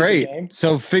great. The game,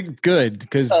 so good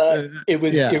because it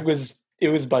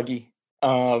was buggy.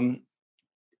 Obviously,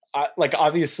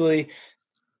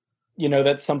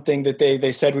 that's something that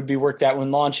they said would be worked out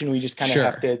when launching. We just kind of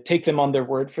have to take them on their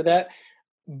word for that.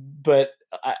 But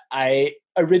I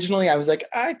originally I was like,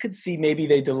 I could see maybe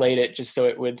they delayed it just so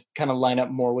it would kind of line up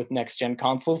more with next gen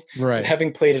consoles. Right. But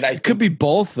having played it, it could be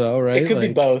both though, right? It could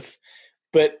be both.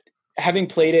 But having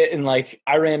played it and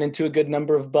I ran into a good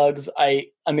number of bugs,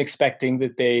 I'm expecting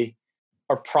that they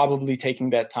are probably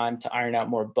taking that time to iron out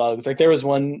more bugs. Like there was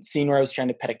one scene where I was trying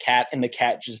to pet a cat and the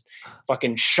cat just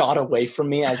fucking shot away from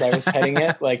me as I was petting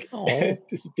it, it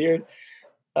disappeared.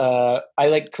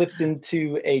 I clipped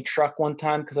into a truck one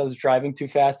time because I was driving too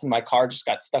fast and my car just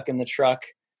got stuck in the truck.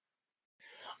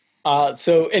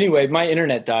 So anyway, my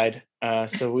internet died.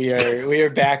 So we are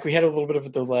back. We had a little bit of a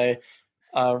delay.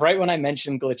 Right when I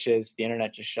mentioned glitches, the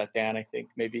internet just shut down. I think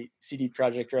maybe CD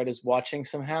Projekt Red is watching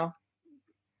somehow.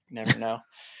 Never know.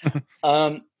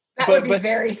 That would be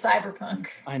very cyberpunk.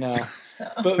 I know. So.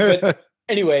 But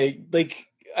anyway,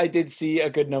 I did see a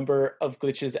good number of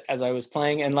glitches as I was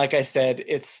playing. And like I said,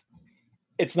 it's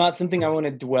not something I want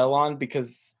to dwell on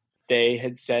because they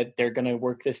had said they're going to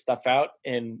work this stuff out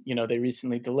and, they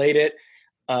recently delayed it.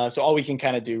 So all we can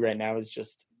kind of do right now is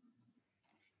just,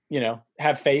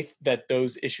 have faith that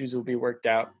those issues will be worked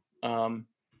out.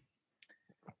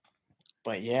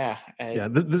 But yeah,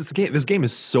 this game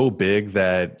is so big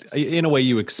that in a way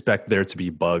you expect there to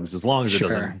be bugs as long as it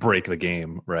doesn't break the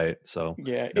game, right? So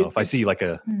if I see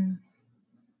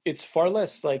it's far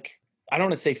less I don't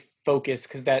want to say focus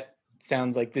because that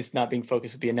sounds like this not being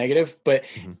focused would be a negative, but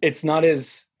it's not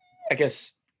as, I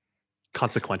guess,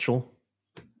 consequential.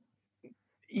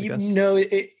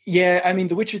 I mean,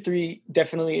 The Witcher 3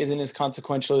 definitely isn't as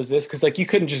consequential as this because you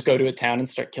couldn't just go to a town and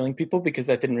start killing people because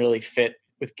that didn't really fit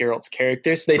with Geralt's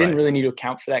character. So they didn't really need to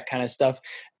account for that kind of stuff.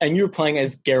 And you were playing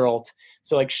as Geralt.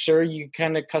 So sure, you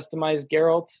kind of customize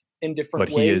Geralt in different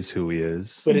ways. But he is who he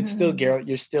is. But it's still Geralt.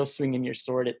 You're still swinging your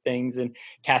sword at things and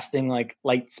casting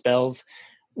light spells.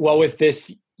 Well, with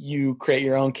this, you create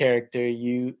your own character.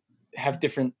 You have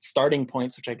different starting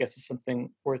points, which I guess is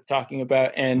something worth talking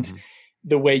about. And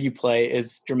the way you play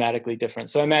is dramatically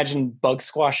different. So I imagine bug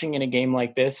squashing in a game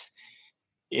like this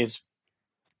is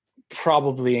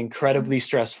probably incredibly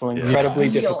stressful, incredibly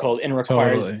difficult, and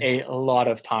requires a lot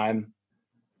of time.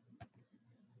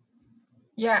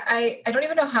 Yeah, I don't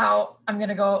even know how I'm going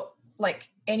to go,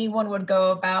 anyone would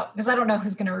go about, because I don't know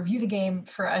who's going to review the game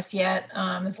for us yet.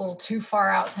 It's a little too far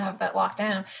out to have that locked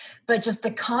down. But just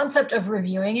the concept of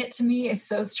reviewing it to me is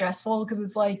so stressful because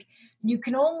it's you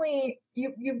can only,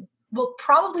 you will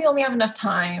probably only have enough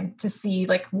time to see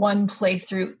one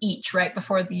playthrough each, right,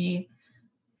 before the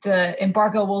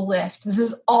embargo will lift. This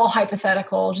is all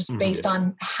hypothetical, just based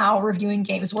on how reviewing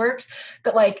games works.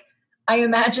 But I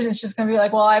imagine it's just going to be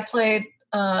well, I played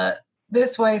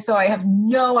this way, so I have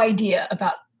no idea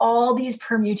about all these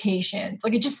permutations.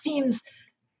 It just seems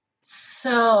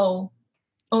so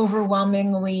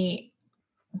overwhelmingly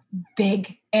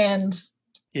big and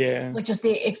just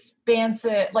the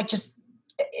expansive,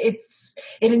 it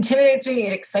intimidates me.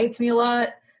 It excites me a lot.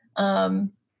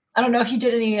 I don't know if you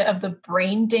did any of the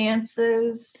brain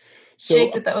dances,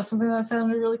 Jake, that was something that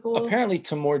sounded really cool. Apparently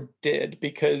Timur did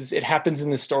because it happens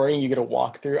in the story and you get a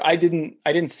walkthrough. I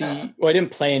didn't see, I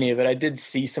didn't play any of it. I did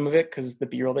see some of it because the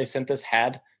B-roll they sent us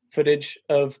had footage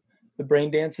of the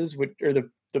brain dances, or the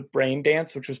brain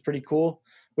dance, which was pretty cool.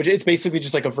 Which it's basically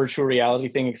just a virtual reality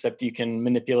thing, except you can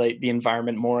manipulate the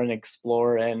environment more and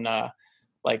explore and I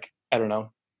don't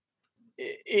know.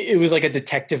 It was like a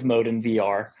detective mode in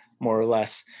VR. More or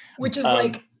less. Which is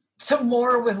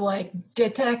Timur was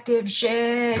detective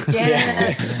shit.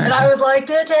 Yeah. And I was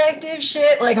detective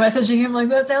shit. Messaging him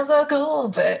that sounds so cool.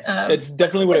 But it's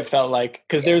definitely what it felt like.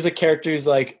 Because there's a character who's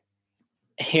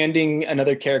handing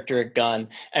another character a gun.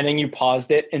 And then you paused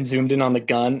it and zoomed in on the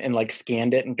gun and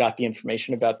scanned it and got the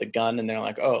information about the gun. And they're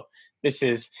oh, this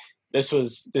is this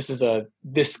is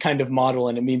this kind of model,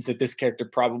 and it means that this character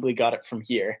probably got it from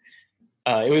here.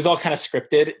 It was all kind of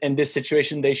scripted in this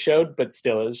situation they showed, but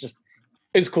still, it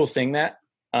was cool seeing that.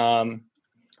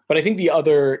 But I think the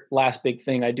other last big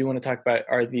thing I do want to talk about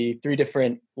are the 3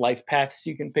 different life paths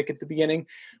you can pick at the beginning,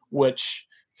 which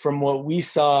from what we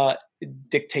saw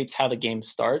dictates how the game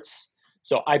starts.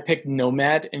 So I picked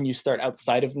Nomad, and you start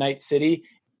outside of Night City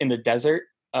in the desert,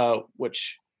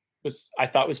 which I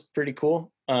thought was pretty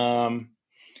cool.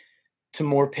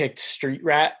 Tamor picked Street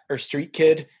Rat or Street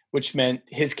Kid, which meant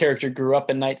his character grew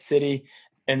up in Night City.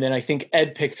 And then I think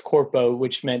Ed picked Corpo,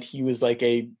 which meant he was like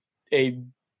a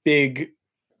big,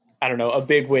 I don't know, a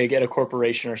big wig at a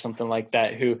corporation or something like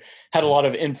that, who had a lot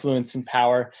of influence and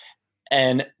power.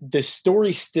 And the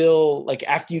story still, like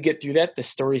after you get through that, the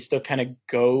story still kind of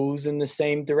goes in the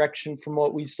same direction from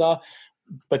what we saw.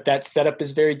 But that setup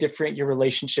is very different. Your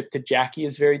relationship to Jackie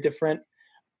is very different.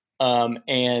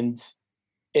 And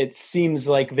it seems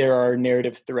like there are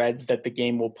narrative threads that the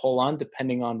game will pull on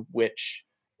depending on which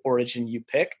origin you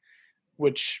pick,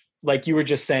 which, like you were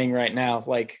just saying right now,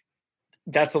 like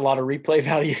that's a lot of replay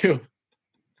value.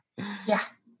 Yeah.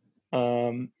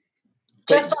 But,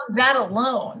 just on that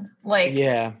alone, like,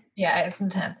 yeah, it's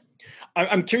intense.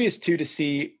 I'm curious too to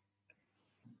see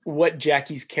what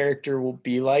Jackie's character will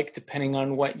be like depending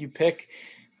on what you pick,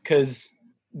 because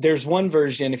there's one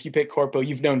version, if you pick Corpo,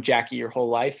 you've known Jackie your whole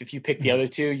life. If you pick the other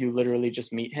two, you literally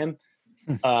just meet him.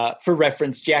 For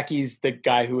reference, Jackie's the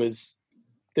guy who is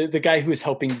the guy who is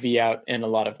helping V out in a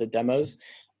lot of the demos.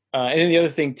 And then the other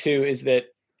thing too is that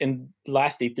in the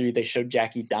last E3 they showed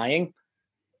Jackie dying,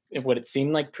 what it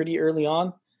seemed like pretty early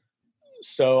on.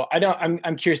 So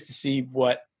I'm curious to see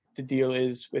what the deal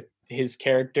is with his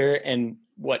character and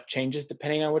what changes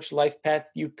depending on which life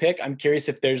path you pick. I'm curious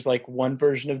if there's like one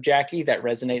version of Jackie that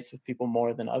resonates with people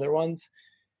more than other ones.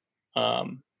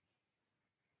 But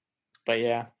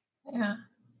yeah,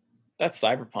 that's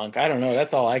Cyberpunk. I don't know.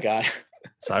 That's all I got.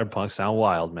 Cyberpunk sound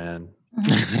wild, man.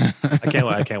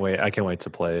 I can't wait to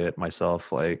play it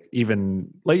myself. Like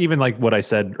even like what I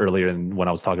said earlier when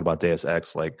I was talking about Deus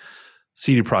Ex, like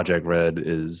CD Projekt Red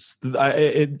is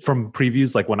from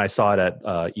previews. Like when I saw it at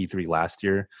E3 last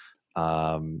year,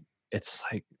 it's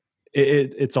like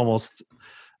it's almost,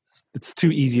 it's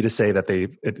too easy to say that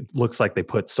it looks like they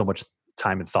put so much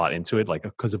time and thought into it, like,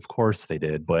 because of course they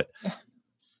did, but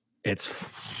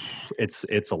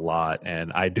it's a lot,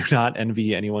 and I do not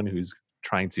envy anyone who's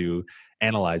trying to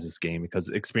analyze this game, because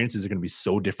experiences are going to be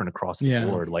so different across the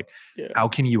board. Like how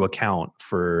can you account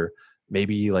for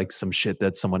maybe like some shit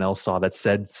that someone else saw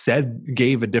that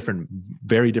gave a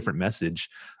very different message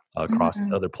across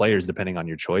other players depending on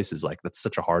your choices? Like that's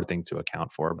such a hard thing to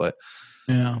account for. But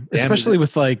especially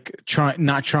with like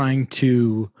not trying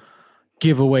to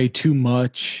give away too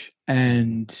much,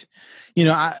 and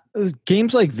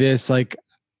games like this, like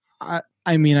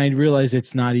I mean, I realize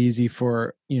it's not easy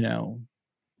for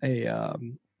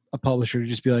a publisher to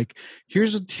just be like,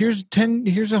 here's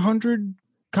 100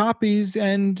 copies,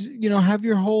 and have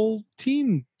your whole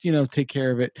team take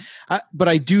care of it. But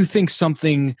I do think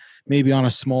something maybe on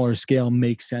a smaller scale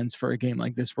makes sense for a game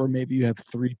like this, where maybe you have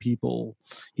 3 people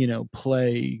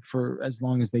play for as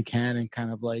long as they can, and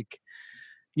kind of like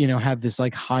have this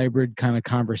like hybrid kind of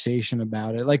conversation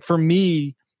about it. Like for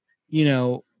me,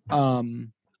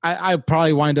 I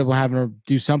probably wind up having to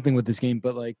do something with this game,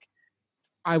 but like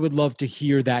I would love to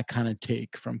hear that kind of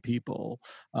take from people,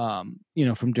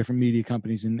 from different media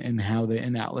companies and how they,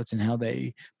 and outlets, and how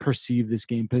they perceive this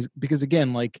game. Because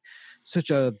again, like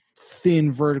such a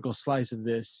thin vertical slice of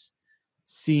this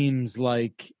seems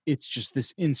like it's just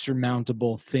this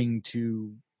insurmountable thing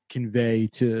to convey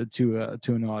to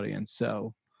an audience.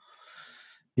 So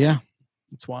yeah,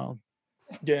 it's wild.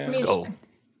 Yeah, let's go.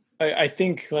 I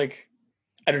think, like,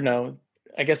 I don't know,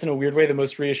 I guess in a weird way, the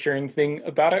most reassuring thing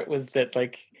about it was that,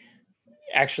 like,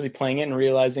 actually playing it and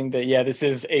realizing that, this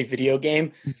is a video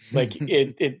game. Like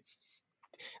it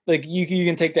like you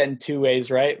can take that in 2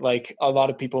 ways, right? Like a lot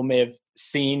of people may have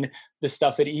seen the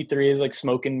stuff at E3 as like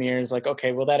smoke and mirrors, like,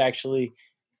 okay, well that actually,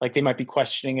 like they might be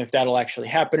questioning if that'll actually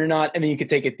happen or not. And then you could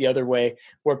take it the other way,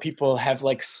 where people have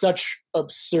like such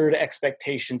absurd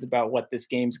expectations about what this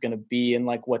game's going to be and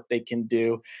like what they can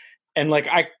do. And like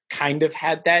I kind of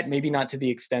had that, maybe not to the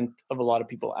extent of a lot of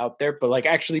people out there, but like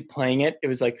actually playing it, it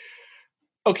was like,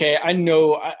 okay, I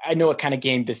know what kind of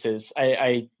game this is.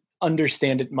 I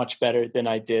understand it much better than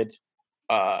I did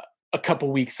a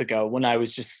couple weeks ago, when I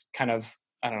was just kind of,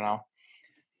 I don't know,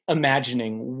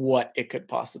 imagining what it could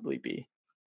possibly be.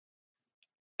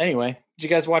 Anyway, did you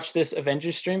guys watch this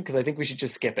Avengers stream? Because I think we should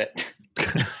just skip it.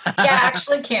 Yeah,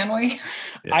 actually, can we?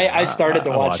 Yeah, I started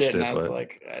to watch watched it and I was but-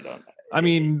 like, I don't. I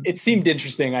mean, It seemed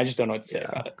interesting. I just don't know what to say yeah.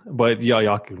 about it. But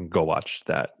y'all can go watch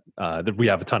that. We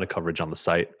have a ton of coverage on the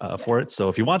site for it. So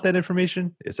if you want that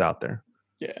information, it's out there.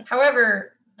 Yeah.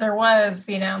 However, there was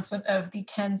the announcement of the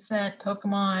Tencent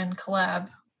Pokemon collab,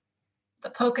 the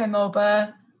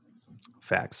Pokemoba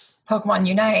Facts. Pokemon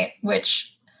Unite,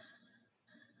 which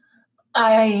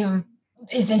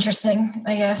is interesting,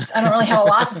 I guess. I don't really have a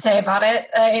lot to say about it.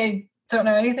 I don't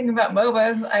know anything about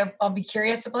MOBAs. I'll be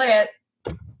curious to play it.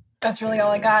 That's really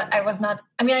all I got. I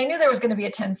knew there was going to be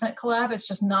a Tencent collab.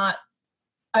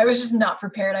 I was just not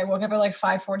prepared. I woke up at like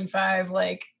 5:45,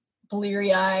 like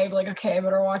bleary eyed, like, okay, I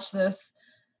better watch this.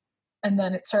 And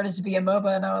then it started to be a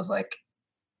MOBA and I was like,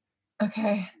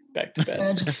 okay, Back to bed. I'm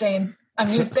going to stay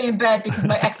in bed because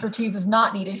my expertise is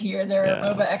not needed here. There are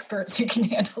MOBA experts who can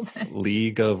handle that.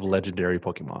 League of Legendary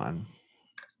Pokemon.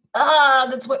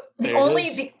 That's what There it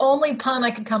is. the only pun I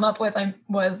could come up with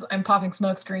was I'm popping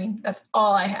smokescreen. That's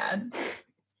all I had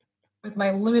with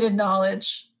my limited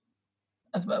knowledge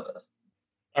of MOBAs.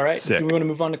 All right. Sick. Do we want to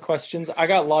move on to questions? I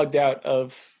got logged out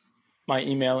of my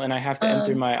email and I have to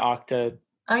enter my Okta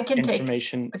I can take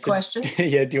information. the question.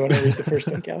 Yeah. Do you want to read the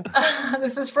first one, Callie?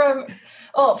 This is from,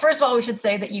 first of all, we should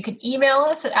say that you can email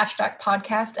us at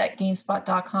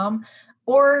abstractpodcast@gamespot.com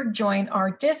or join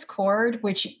our Discord,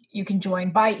 which you can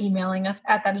join by emailing us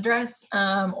at that address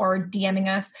or DMing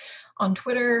us on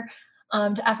Twitter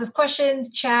to ask us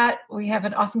questions, chat. We have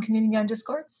an awesome community on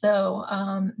Discord. So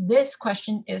this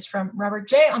question is from Robert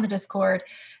J. on the Discord.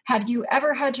 Have you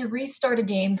ever had to restart a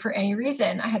game for any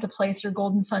reason? I had to play through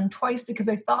Golden Sun twice because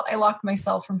I thought I locked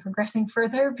myself from progressing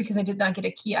further because I did not get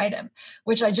a key item,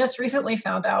 which I just recently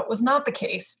found out was not the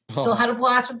case. Still had a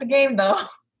blast with the game though.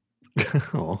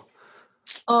 Oh.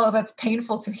 Oh, that's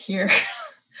painful to hear.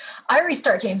 I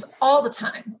restart games all the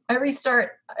time. I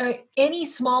restart any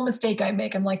small mistake I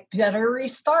make. I'm like, better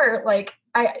restart. Like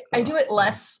I do it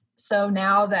less so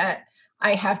now that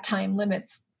I have time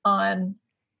limits on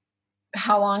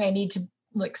how long I need to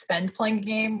like spend playing a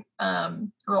game,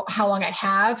 or how long I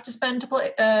have to spend to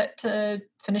play to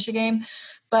finish a game.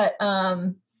 But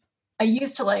I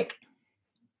used to like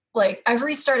I've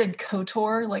restarted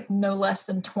KOTOR like no less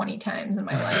than 20 times in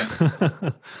my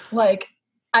life. Like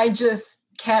I just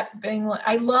kept being like,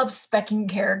 I love speccing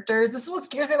characters. This is what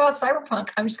scares me about Cyberpunk.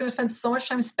 I'm just going to spend so much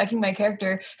time speccing my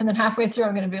character, and then halfway through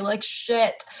I'm going to be like,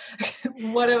 shit,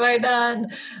 what have I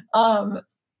done?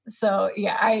 So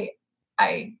yeah,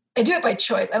 I do it by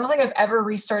choice. I don't think I've ever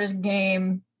restarted a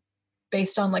game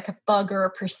based on like a bug or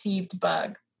a perceived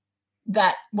bug.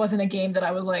 That wasn't a game that I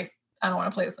was like, I don't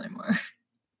want to play this anymore.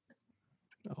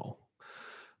 Oh,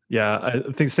 yeah. I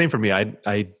think same for me.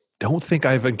 I don't think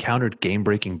I've encountered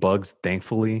game-breaking bugs,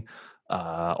 thankfully,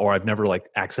 or I've never like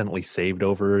accidentally saved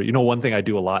over. You know, one thing I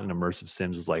do a lot in immersive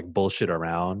sims is like bullshit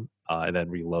around and then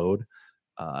reload.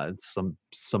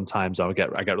 Sometimes I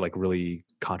got like really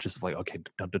conscious of like, okay,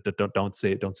 don't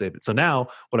save it. So now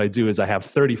what I do is I have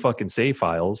 30 fucking save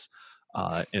files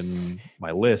in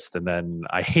my list, and then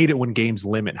I hate it when games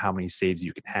limit how many saves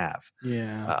you can have.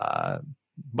 Yeah.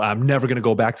 I'm never going to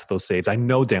go back to those saves. I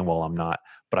know damn well I'm not,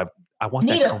 but I want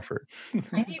that comfort.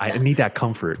 I need that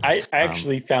comfort. I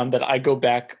actually found that I go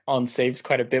back on saves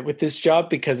quite a bit with this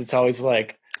job because it's always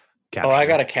like, I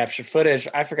got to capture footage.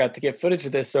 I forgot to get footage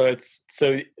of this. So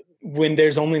when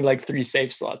there's only like 3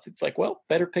 save slots, it's like, well,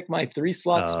 better pick my 3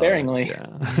 slots sparingly.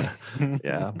 Yeah.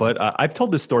 Yeah. But I've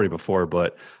told this story before,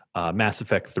 but Mass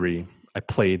Effect 3, I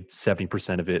played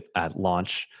 70% of it at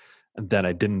launch, and then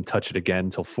I didn't touch it again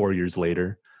until 4 years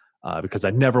later because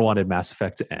I never wanted Mass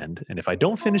Effect to end. And if I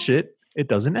don't finish it, it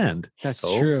doesn't end. That's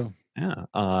true. Yeah.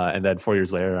 And then 4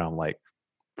 years later, I'm like,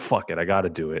 fuck it, I got to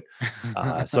do it.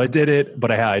 So I did it,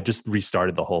 but I just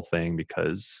restarted the whole thing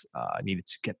because I needed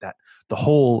to get the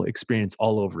whole experience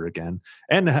all over again.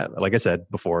 And like I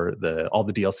said before, all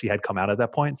the DLC had come out at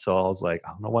that point. So I was like,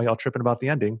 I don't know why y'all tripping about the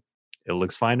ending. It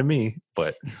looks fine to me,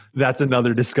 but that's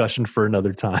another discussion for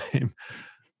another time.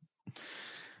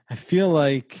 I feel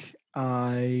like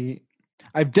I've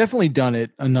definitely done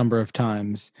it a number of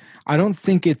times. I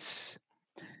think it's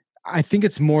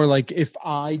more like if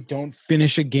I don't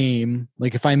finish a game,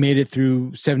 like if I made it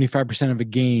through 75% of a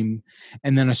game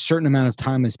and then a certain amount of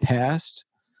time has passed,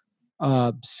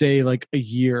 say like a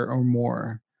year or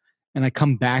more, and I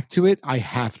come back to it, I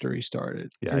have to restart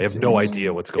it. Yeah, I have no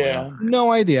idea what's going on.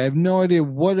 No idea. I have no idea.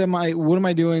 What am I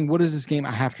doing? What is this game?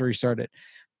 I have to restart it.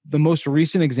 The most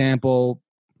recent example,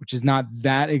 which is not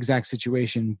that exact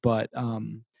situation, but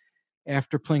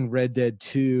after playing Red Dead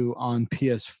 2 on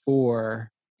PS4,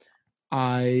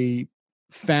 I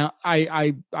found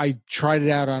I tried it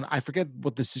out on, I forget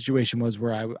what the situation was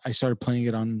where I started playing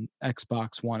it on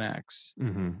Xbox One X.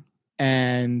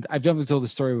 And I've definitely told the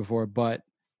story before, but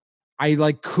I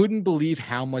like couldn't believe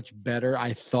how much better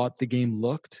I thought the game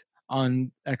looked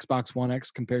on Xbox One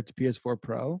X compared to PS4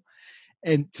 Pro.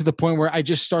 And to the point where I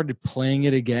just started playing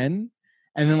it again.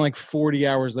 And then like 40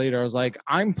 hours later, I was like,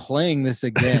 I'm playing this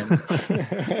again.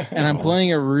 And I'm playing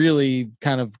it really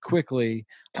kind of quickly.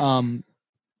 And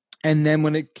then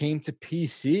when it came to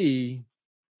PC,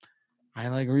 I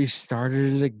like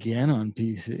restarted it again on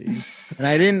PC.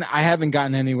 And I haven't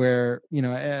gotten anywhere,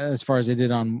 as far as I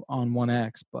did on One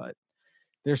X, but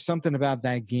there's something about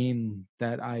that game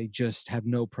that I just have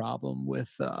no problem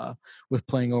with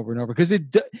playing over and over, because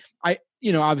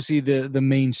obviously the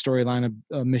main storyline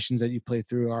of missions that you play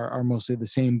through are mostly the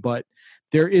same, but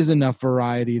there is enough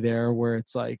variety there where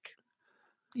it's like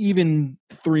even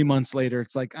 3 months later,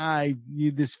 it's like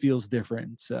this feels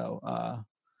different. So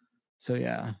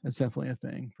yeah, it's definitely a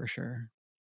thing for sure.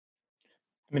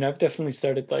 I mean, I've definitely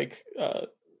started like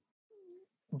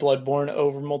Bloodborne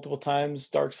over multiple times,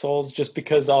 Dark Souls, just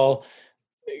because I'll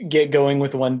get going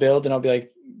with one build and I'll be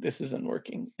like, this isn't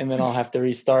working, and then I'll have to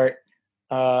restart.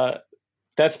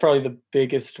 That's probably the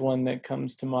biggest one that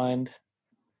comes to mind.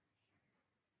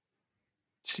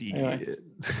 Anyway.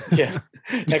 Yeah.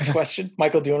 Next question.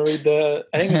 Michael, do you want to read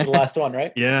I think this is the last one,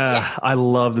 right? Yeah, I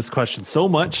love this question so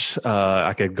much.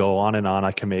 I could go on and on.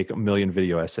 I can make a million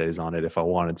video essays on it if I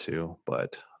wanted to,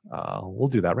 but we'll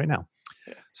do that right now.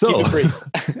 Yeah. So, keep it brief.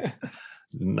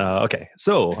 Okay,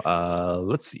 so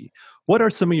let's see. What are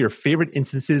some of your favorite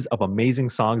instances of amazing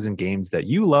songs and games that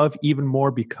you love even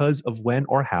more because of when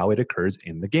or how it occurs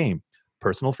in the game?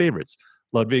 Personal favorites.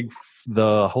 Ludwig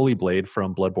the Holy Blade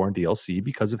from Bloodborne DLC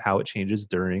because of how it changes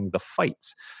during the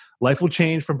fights. Life Will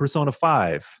Change from Persona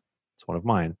 5. It's one of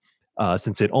mine.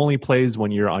 Since it only plays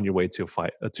when you're on your way to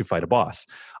fight a boss.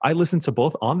 I listen to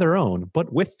both on their own,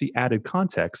 but with the added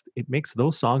context, it makes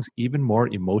those songs even more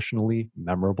emotionally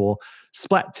memorable.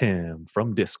 Splat Tim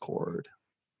from Discord.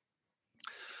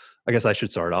 I guess I should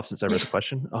start off since I read the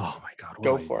question. Oh my God.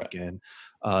 Go for it. Again.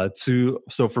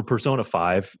 So for Persona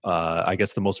 5, I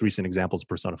guess the most recent example is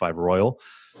Persona 5 Royal.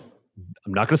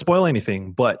 I'm not going to spoil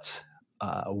anything, but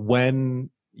when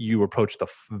you approach the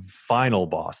final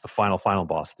boss,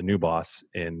 the new boss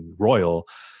in Royal,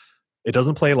 it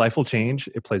doesn't play Life Will Change.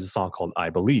 It plays a song called I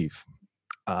Believe.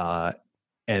 And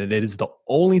it is the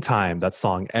only time that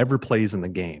song ever plays in the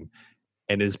game.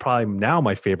 And it is probably now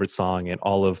my favorite song in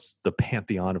all of the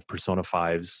pantheon of Persona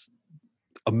 5's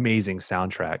amazing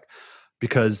soundtrack,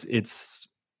 because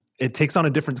it takes on a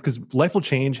different, because Life Will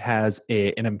Change has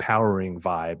an empowering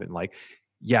vibe, and like,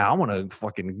 yeah, I want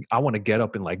to get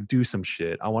up and like do some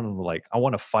shit. I want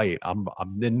to fight. I'm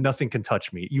nothing can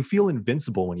touch me. You feel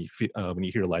invincible when you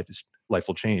hear Life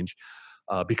Will Change,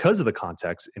 because of the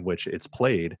context in which it's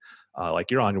played.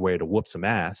 Like you're on your way to whoop some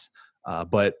ass,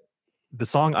 but the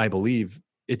song I Believe,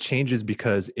 it changes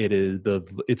because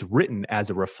it's written as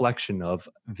a reflection of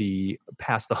the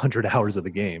past 100 hours of the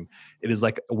game. It is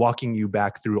like walking you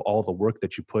back through all the work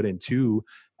that you put into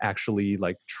actually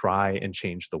like try and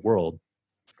change the world,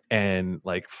 and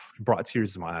like brought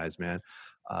tears to my eyes, man.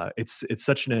 It's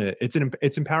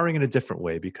empowering in a different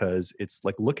way, because it's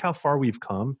like, look how far we've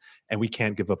come and we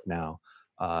can't give up now.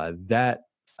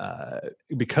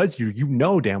 Because you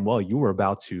know damn well you were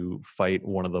about to fight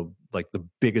one of the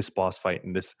biggest boss fight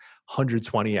in this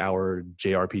 120-hour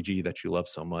JRPG that you love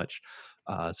so much.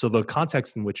 So the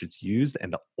context in which it's used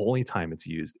and the only time it's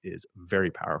used is very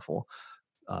powerful.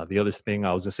 The other thing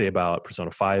I was going to say about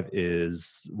Persona 5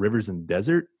 is Rivers in the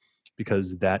Desert,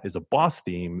 because that is a boss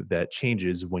theme that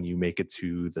changes when you make it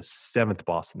to the 7th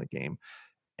boss in the game.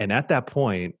 And at that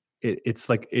point, it's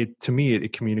like, to me,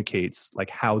 it communicates like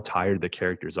how tired the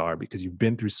characters are, because you've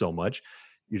been through so much.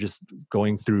 You're just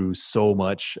going through so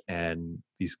much, and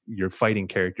you're fighting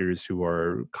characters who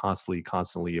are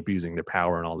constantly abusing their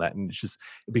power and all that. And it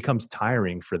becomes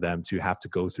tiring for them to have to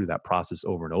go through that process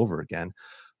over and over again.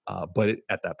 But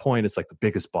at that point, it's like the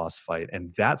biggest boss fight.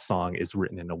 And that song is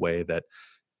written in a way that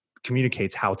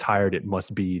communicates how tired it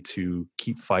must be to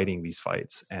keep fighting these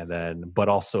fights, but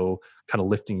also kind of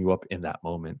lifting you up in that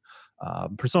moment.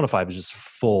 Persona 5 is just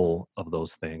full of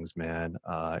those things, man.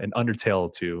 And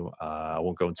Undertale too. I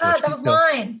won't go into much that was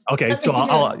mine. Okay, so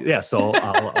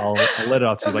I'll let it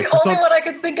out to you. That's the only one I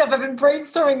could think of. I've been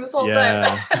brainstorming this whole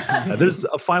time. There's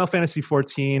a Final Fantasy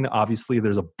 14. Obviously,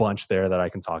 there's a bunch there that I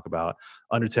can talk about.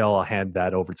 Undertale, I'll hand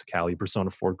that over to Callie. Persona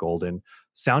 4 Golden.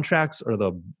 Soundtracks are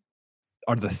the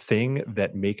are the thing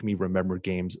that make me remember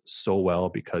games so well,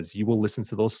 because you will listen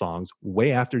to those songs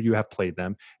way after you have played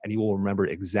them, and you will remember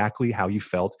exactly how you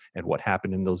felt and what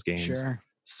happened in those games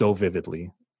so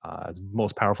vividly.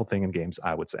 Most powerful thing in games,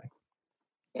 I would say.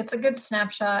 It's a good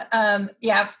snapshot.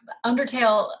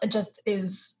 Undertale just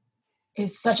is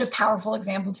such a powerful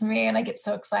example to me, and I get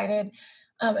so excited.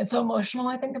 It's so emotional.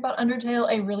 I think about Undertale.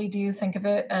 I really do think of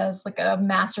it as like a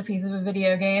masterpiece of a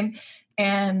video game,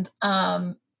 and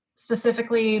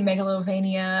specifically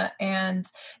Megalovania, and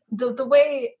the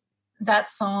way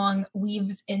that song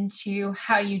weaves into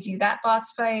how you do that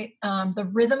boss fight. The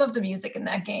rhythm of the music in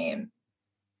that game,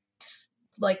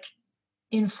 like,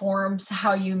 informs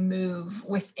how you move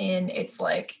within. It's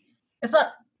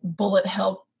not bullet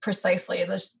hell precisely.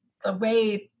 The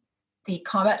way the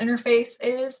combat interface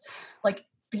is, like,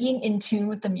 being in tune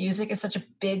with the music is such a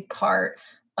big part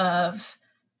of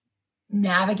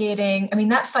navigating. I mean,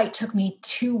 that fight took me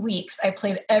 2 weeks. I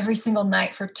played every single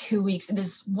night for 2 weeks. It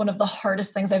is one of the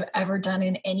hardest things I've ever done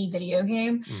in any video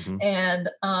game. And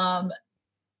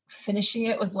finishing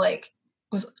it was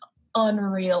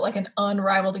unreal, like an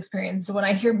unrivaled experience. So when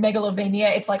I hear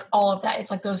Megalovania, it's like all of that.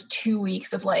 It's like those 2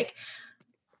 weeks of, like,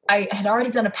 I had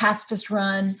already done a pacifist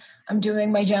run. I'm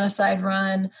doing my genocide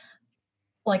run.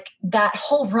 Like, that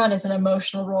whole run is an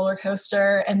emotional roller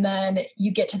coaster. And then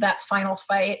you get to that final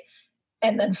fight,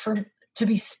 and then to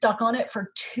be stuck on it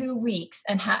for 2 weeks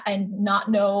and not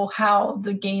know how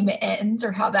the game ends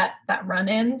or how that run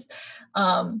ends.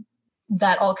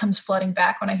 That all comes flooding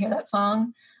back when I hear that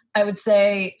song. I would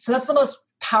say, so that's the most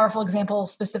powerful example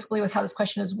specifically with how this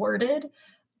question is worded.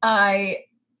 I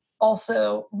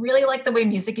also really like the way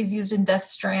music is used in Death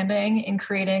Stranding in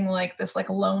creating, like, this, like,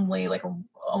 lonely, like,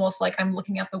 almost like I'm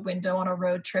looking out the window on a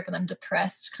road trip and I'm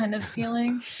depressed kind of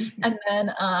feeling. And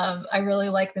then I really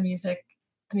like the music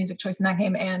choice in that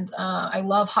game. And I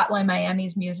love Hotline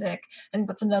Miami's music. I think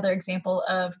that's another example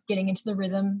of getting into the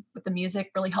rhythm with the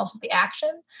music really helps with the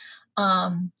action.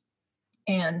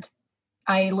 And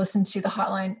I listen to the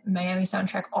Hotline Miami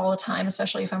soundtrack all the time,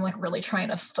 especially if I'm, like, really trying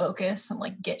to focus and,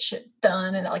 like, get shit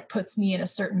done, and it, like, puts me in a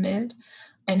certain mood.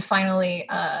 And finally,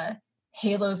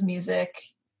 Halo's music,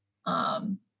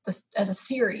 as a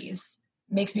series,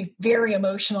 makes me very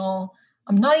emotional.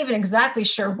 I'm not even exactly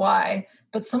sure why,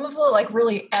 but some of the, like,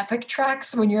 really epic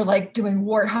tracks when you're, like, doing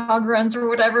warthog runs or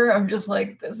whatever, I'm just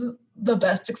like, this is the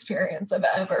best experience I've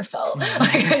ever felt.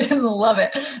 Like, I just love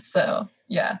it. So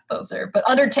yeah, but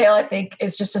Undertale, I think,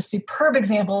 is just a superb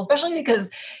example, especially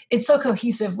because it's so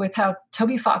cohesive with how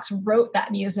Toby Fox wrote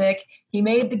that music. He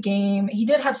made the game. He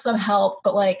did have some help,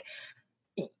 but, like,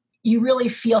 you really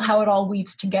feel how it all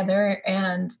weaves together.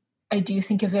 And I do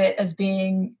think of it as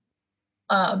being,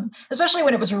 especially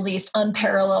when it was released,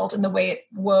 unparalleled in the way it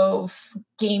wove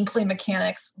gameplay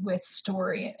mechanics with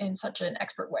story in such an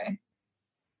expert way.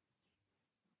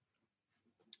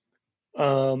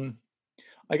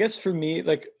 I guess for me,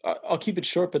 like, I'll keep it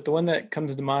short, but the one that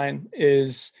comes to mind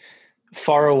is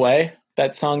Far Away,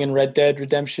 that song in Red Dead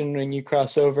Redemption when you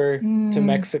cross over to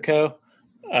Mexico.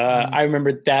 I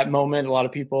remember that moment. A lot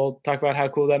of people talk about how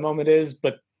cool that moment is,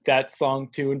 but that song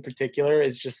too in particular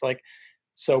is just, like,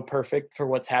 so perfect for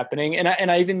what's happening. And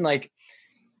I even, like,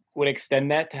 would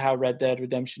extend that to how Red Dead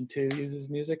Redemption 2 uses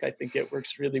music. I think it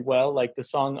works really well. Like, the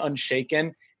song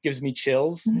Unshaken gives me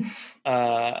chills.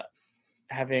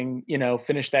 Having,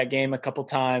 finished that game a couple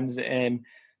times, and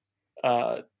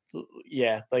like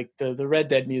the Red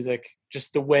Dead music,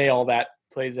 just the way all that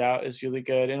plays out is really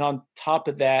good. And on top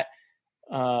of that,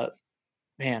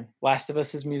 Last of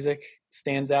Us's music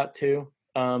stands out too.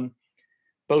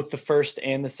 Both the first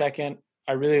and the second,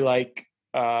 I really like.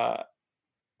 Last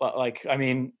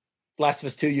of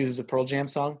Us 2 uses a Pearl Jam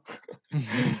song.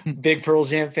 Big Pearl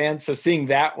Jam fan, so seeing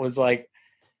that was, like,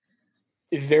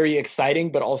 very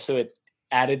exciting, but also it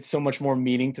added so much more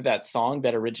meaning to that song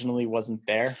that originally wasn't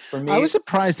there for me. I was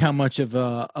surprised how much of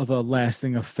a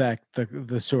lasting effect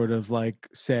the sort of, like,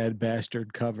 Sad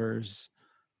Bastard covers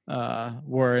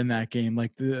were in that game,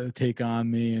 like the Take On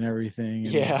Me and everything.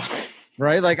 And, yeah.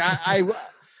 Right. Like I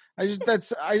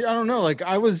don't know. Like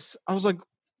I was like,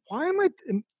 why am I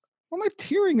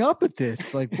tearing up at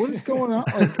this? Like, what is going on?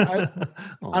 Like,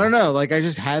 I don't know. Like, I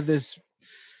just had this.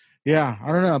 Yeah,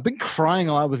 I don't know. I've been crying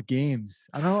a lot with games.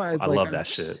 I don't know. I love that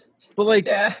shit. But, like,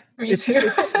 yeah, me it's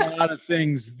too. a lot of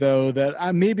things though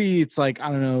that maybe it's like, I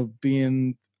don't know.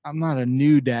 I'm not a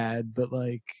new dad, but,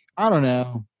 like, I don't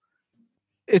know.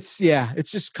 It's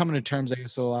just coming to terms, I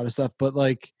guess, with a lot of stuff. But,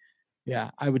 like,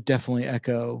 yeah, I would definitely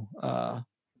echo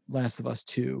Last of Us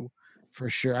 2 for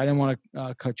sure. I didn't want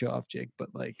to cut you off, Jake, but,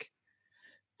 like,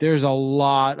 there's a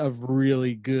lot of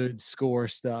really good score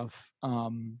stuff.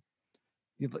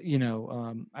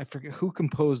 I forget who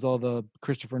composed all the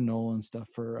Christopher Nolan stuff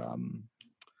for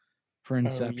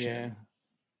Inception. Oh, yeah.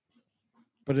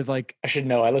 But it like I should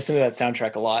know. I listen to that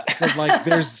soundtrack a lot. but like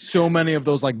there's so many of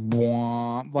those like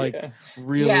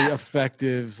really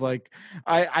effective. Like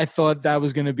I thought that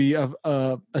was gonna be a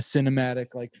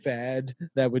cinematic like fad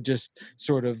that would just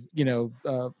sort of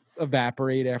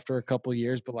evaporate after a couple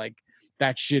years, but like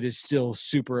that shit is still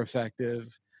super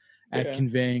effective at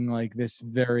conveying like this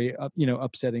very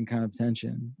upsetting kind of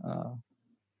tension.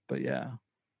 But yeah.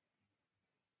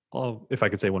 Oh, if I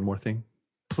could say one more thing,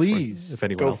 please. If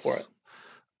anyone else. Go for it.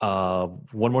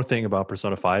 One more thing about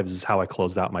Persona 5 is how I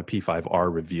closed out my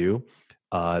P5R review,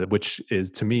 which is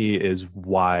to me is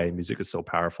why music is so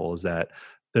powerful. Is that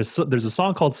there's a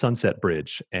song called Sunset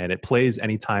Bridge, and it plays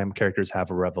anytime characters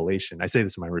have a revelation. I say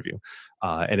this in my review,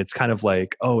 and it's kind of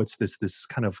like, it's this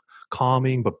kind of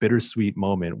calming but bittersweet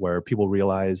moment where people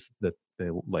realize that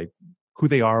they like who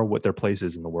they are, what their place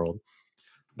is in the world.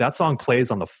 That song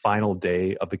plays on the final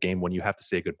day of the game when you have to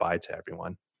say goodbye to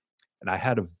everyone. And I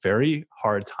had a very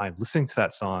hard time listening to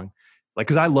that song, like,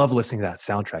 because I love listening to that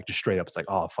soundtrack just straight up. It's like,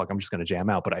 oh, fuck, I'm just going to jam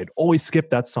out. But I'd always skip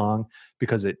that song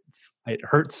because it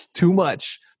hurts too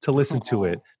much to listen to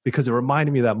it, because it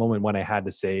reminded me of that moment when I had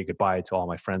to say goodbye to all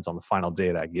my friends on the final day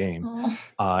of that game.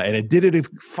 And it did it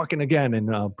fucking again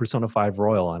in Persona 5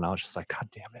 Royal. And I was just like, God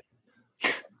damn it.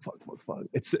 Fuck.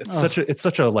 It's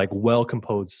such a like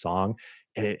well-composed song.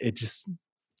 And it just...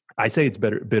 I say it's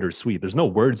bittersweet. There's no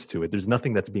words to it. There's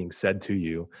nothing that's being said to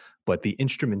you, but the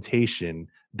instrumentation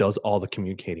does all the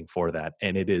communicating for that.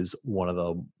 And it is one of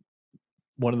the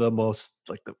most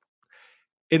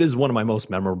it is one of my most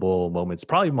memorable moments.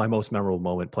 Probably my most memorable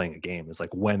moment playing a game is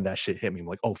like when that shit hit me. I'm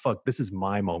like, oh fuck, this is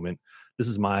my moment. This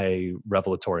is my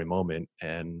revelatory moment,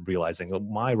 and realizing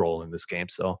my role in this game.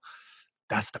 So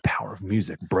that's the power of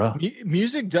music, bro.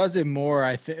 Music does it more,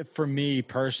 I think, for me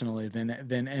personally,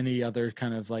 than any other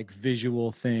kind of like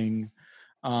visual thing.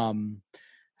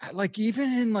 Like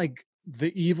even in like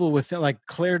The Evil Within, like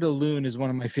Clair de Lune is one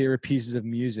of my favorite pieces of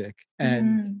music,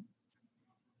 and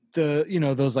the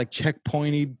those like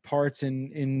checkpointy parts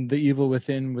in The Evil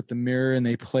Within with the mirror, and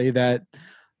they play that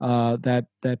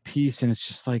piece, and it's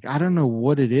just like, I don't know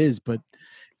what it is, but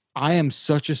I am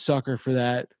such a sucker for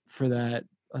that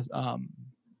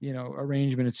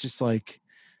arrangement. It's just like,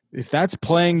 if that's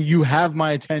playing, you have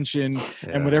my attention,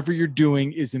 and whatever you're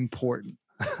doing is important.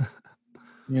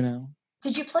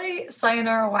 Did you play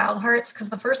Sayonara Wild Hearts? Because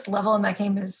the first level in that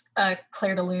game is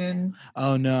Clair de Lune.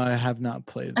 Oh no, I have not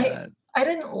played that. I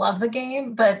didn't love the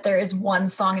game, but there is one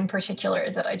song in particular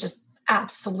that I just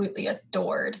absolutely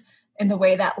adored in the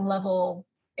way that level.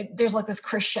 There's like this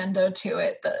crescendo to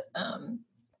it that.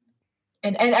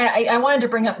 And I wanted to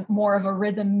bring up more of a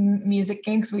rhythm music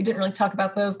game, because we didn't really talk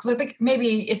about those, because I think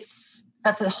maybe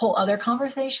that's a whole other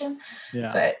conversation.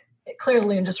 Yeah. But Clair de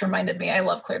Lune just reminded me. I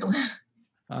love Clair de Lune.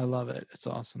 I love it. It's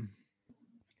awesome.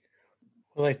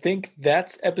 Well, I think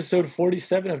that's episode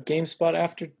 47 of GameSpot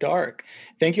After Dark.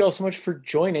 Thank you all so much for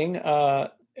joining.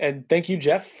 And thank you,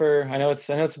 Jeff, I know it's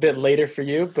a bit later for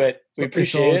you, but we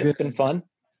appreciate it. It's been fun.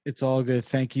 It's all good.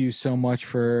 Thank you so much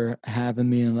for having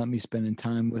me and letting me spend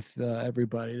time with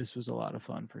everybody. This was a lot of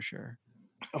fun for sure.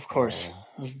 Of course.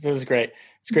 This was great.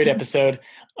 It's a great episode.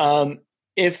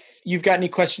 If you've got any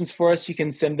questions for us, you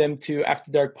can send them to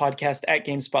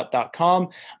afterdarkpodcast@gamespot.com,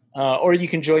 or you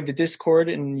can join the Discord,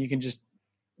 and you can just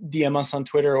DM us on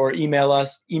Twitter or email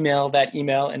that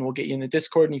email, and we'll get you in the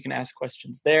Discord, and you can ask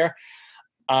questions there.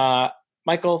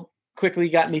 Michael, quickly,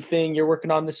 got anything you're working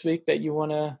on this week that you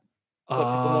want to let people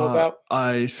know about?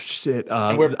 Where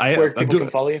people can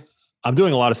follow you? I'm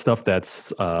doing a lot of stuff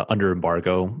that's under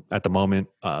embargo at the moment,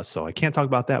 so I can't talk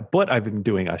about that. But I've been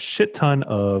doing a shit ton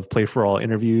of Play for All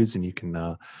interviews, and you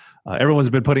can. Everyone's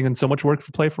been putting in so much work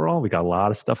for Play for All. We got a lot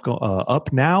of stuff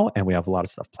up now, and we have a lot of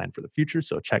stuff planned for the future.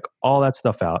 So check all that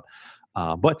stuff out.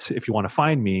 But if you want to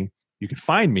find me, you can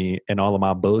find me and all of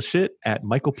my bullshit at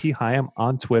Michael P. Hyam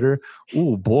on Twitter.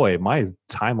 Ooh, boy, my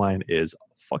timeline is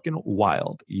fucking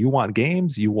wild. You want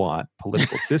games? You want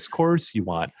political discourse? You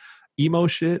want emo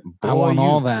shit? Boy, I want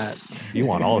all that. You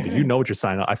want all of it. You know what you're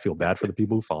signing up. I feel bad for the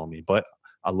people who follow me, but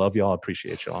I love y'all. I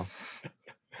appreciate y'all.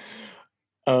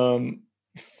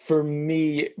 For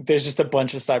me, there's just a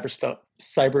bunch of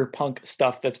cyberpunk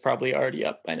stuff that's probably already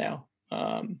up by now.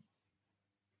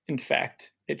 In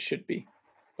fact, it should be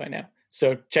by now.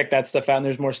 So check that stuff out. And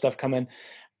there's more stuff coming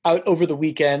out over the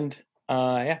weekend.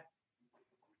 Yeah.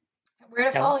 Where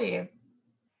to follow you?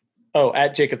 Oh,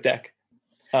 at Jacob Deck.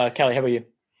 Callie, how about you?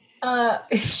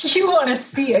 If you want to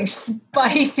see a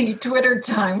spicy Twitter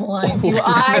timeline, do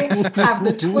I have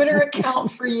the Twitter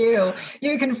account for you?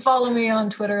 You can follow me on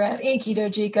Twitter at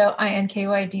Inkydojiko,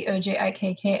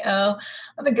 INKYDOJIKKO.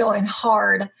 I've been going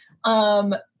hard,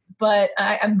 but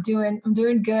I'm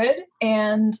doing good.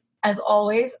 And as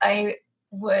always, I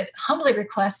would humbly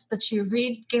request that you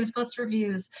read GameSpot's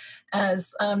reviews,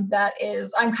 as that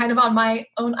is, I'm kind of on my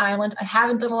own island. I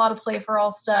haven't done a lot of Play for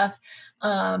All stuff.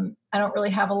 I don't really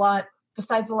have a lot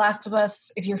besides The Last of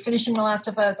Us. If you're finishing The Last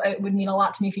of Us, it would mean a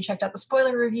lot to me if you checked out the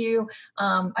spoiler review.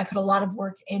 I put a lot of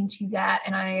work into that,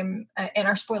 and I am in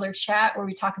our spoiler chat where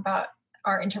we talk about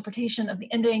our interpretation of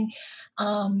the ending.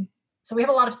 So we have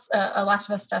a lot of Last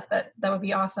of Us stuff that would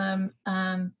be awesome.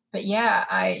 But yeah,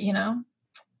 I'm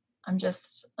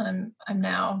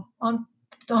now on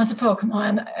to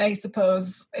Pokemon, I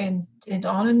suppose, and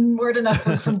onward and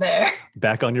upward from there.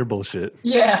 Back on your bullshit.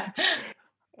 Yeah.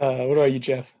 What about you,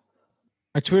 Jeff?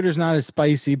 My Twitter's not as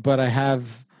spicy, but I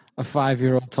have a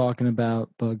 5-year-old talking about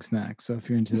bug snacks. So if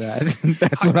you're into that,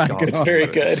 that's what I can. It's very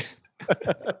good.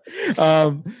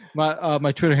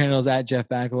 My Twitter handle is at Jeff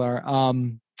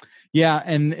Bagalar. Yeah,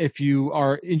 and if you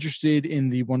are interested in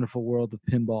the wonderful world of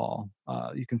pinball,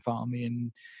 you can follow me.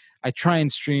 And I try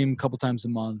and stream a couple times a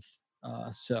month.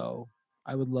 So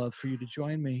I would love for you to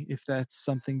join me if that's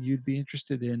something you'd be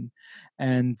interested in.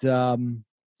 And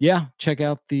yeah, check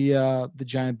out the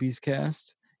Giant Beast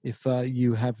Cast if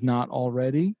you have not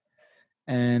already.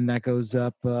 And that goes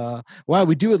up. Wow,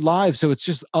 we do it live, so it's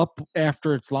just up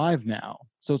after it's live now.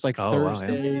 So it's like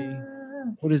Thursday. Wow, yeah.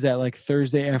 What is that, like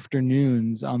Thursday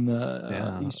afternoons on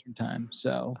the Eastern time?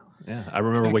 So yeah, I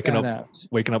remember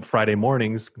waking up Friday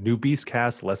mornings. New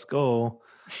Beastcast, let's go!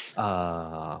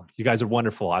 You guys are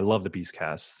wonderful. I love the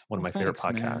Beastcast. One of my favorite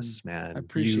podcasts, man. I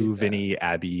appreciate you, that. Vinny,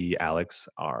 Abby, Alex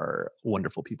are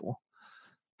wonderful people.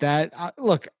 That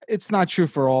look, it's not true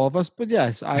for all of us, but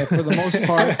yes, for the most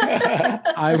part,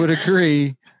 I would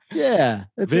agree. Yeah,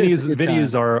 Vinny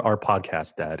is our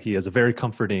podcast dad. He has a very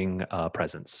comforting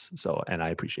presence. So, and I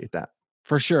appreciate that.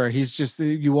 For sure. He's just,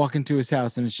 you walk into his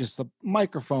house and it's just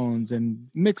microphones and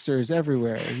mixers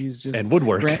everywhere. He's just and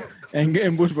woodwork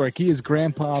and woodwork. He is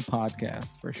Grandpa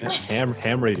Podcast for sure.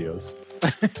 Ham radios.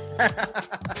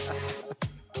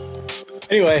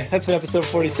 Anyway, that's been episode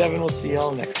 47. We'll see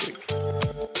y'all next week.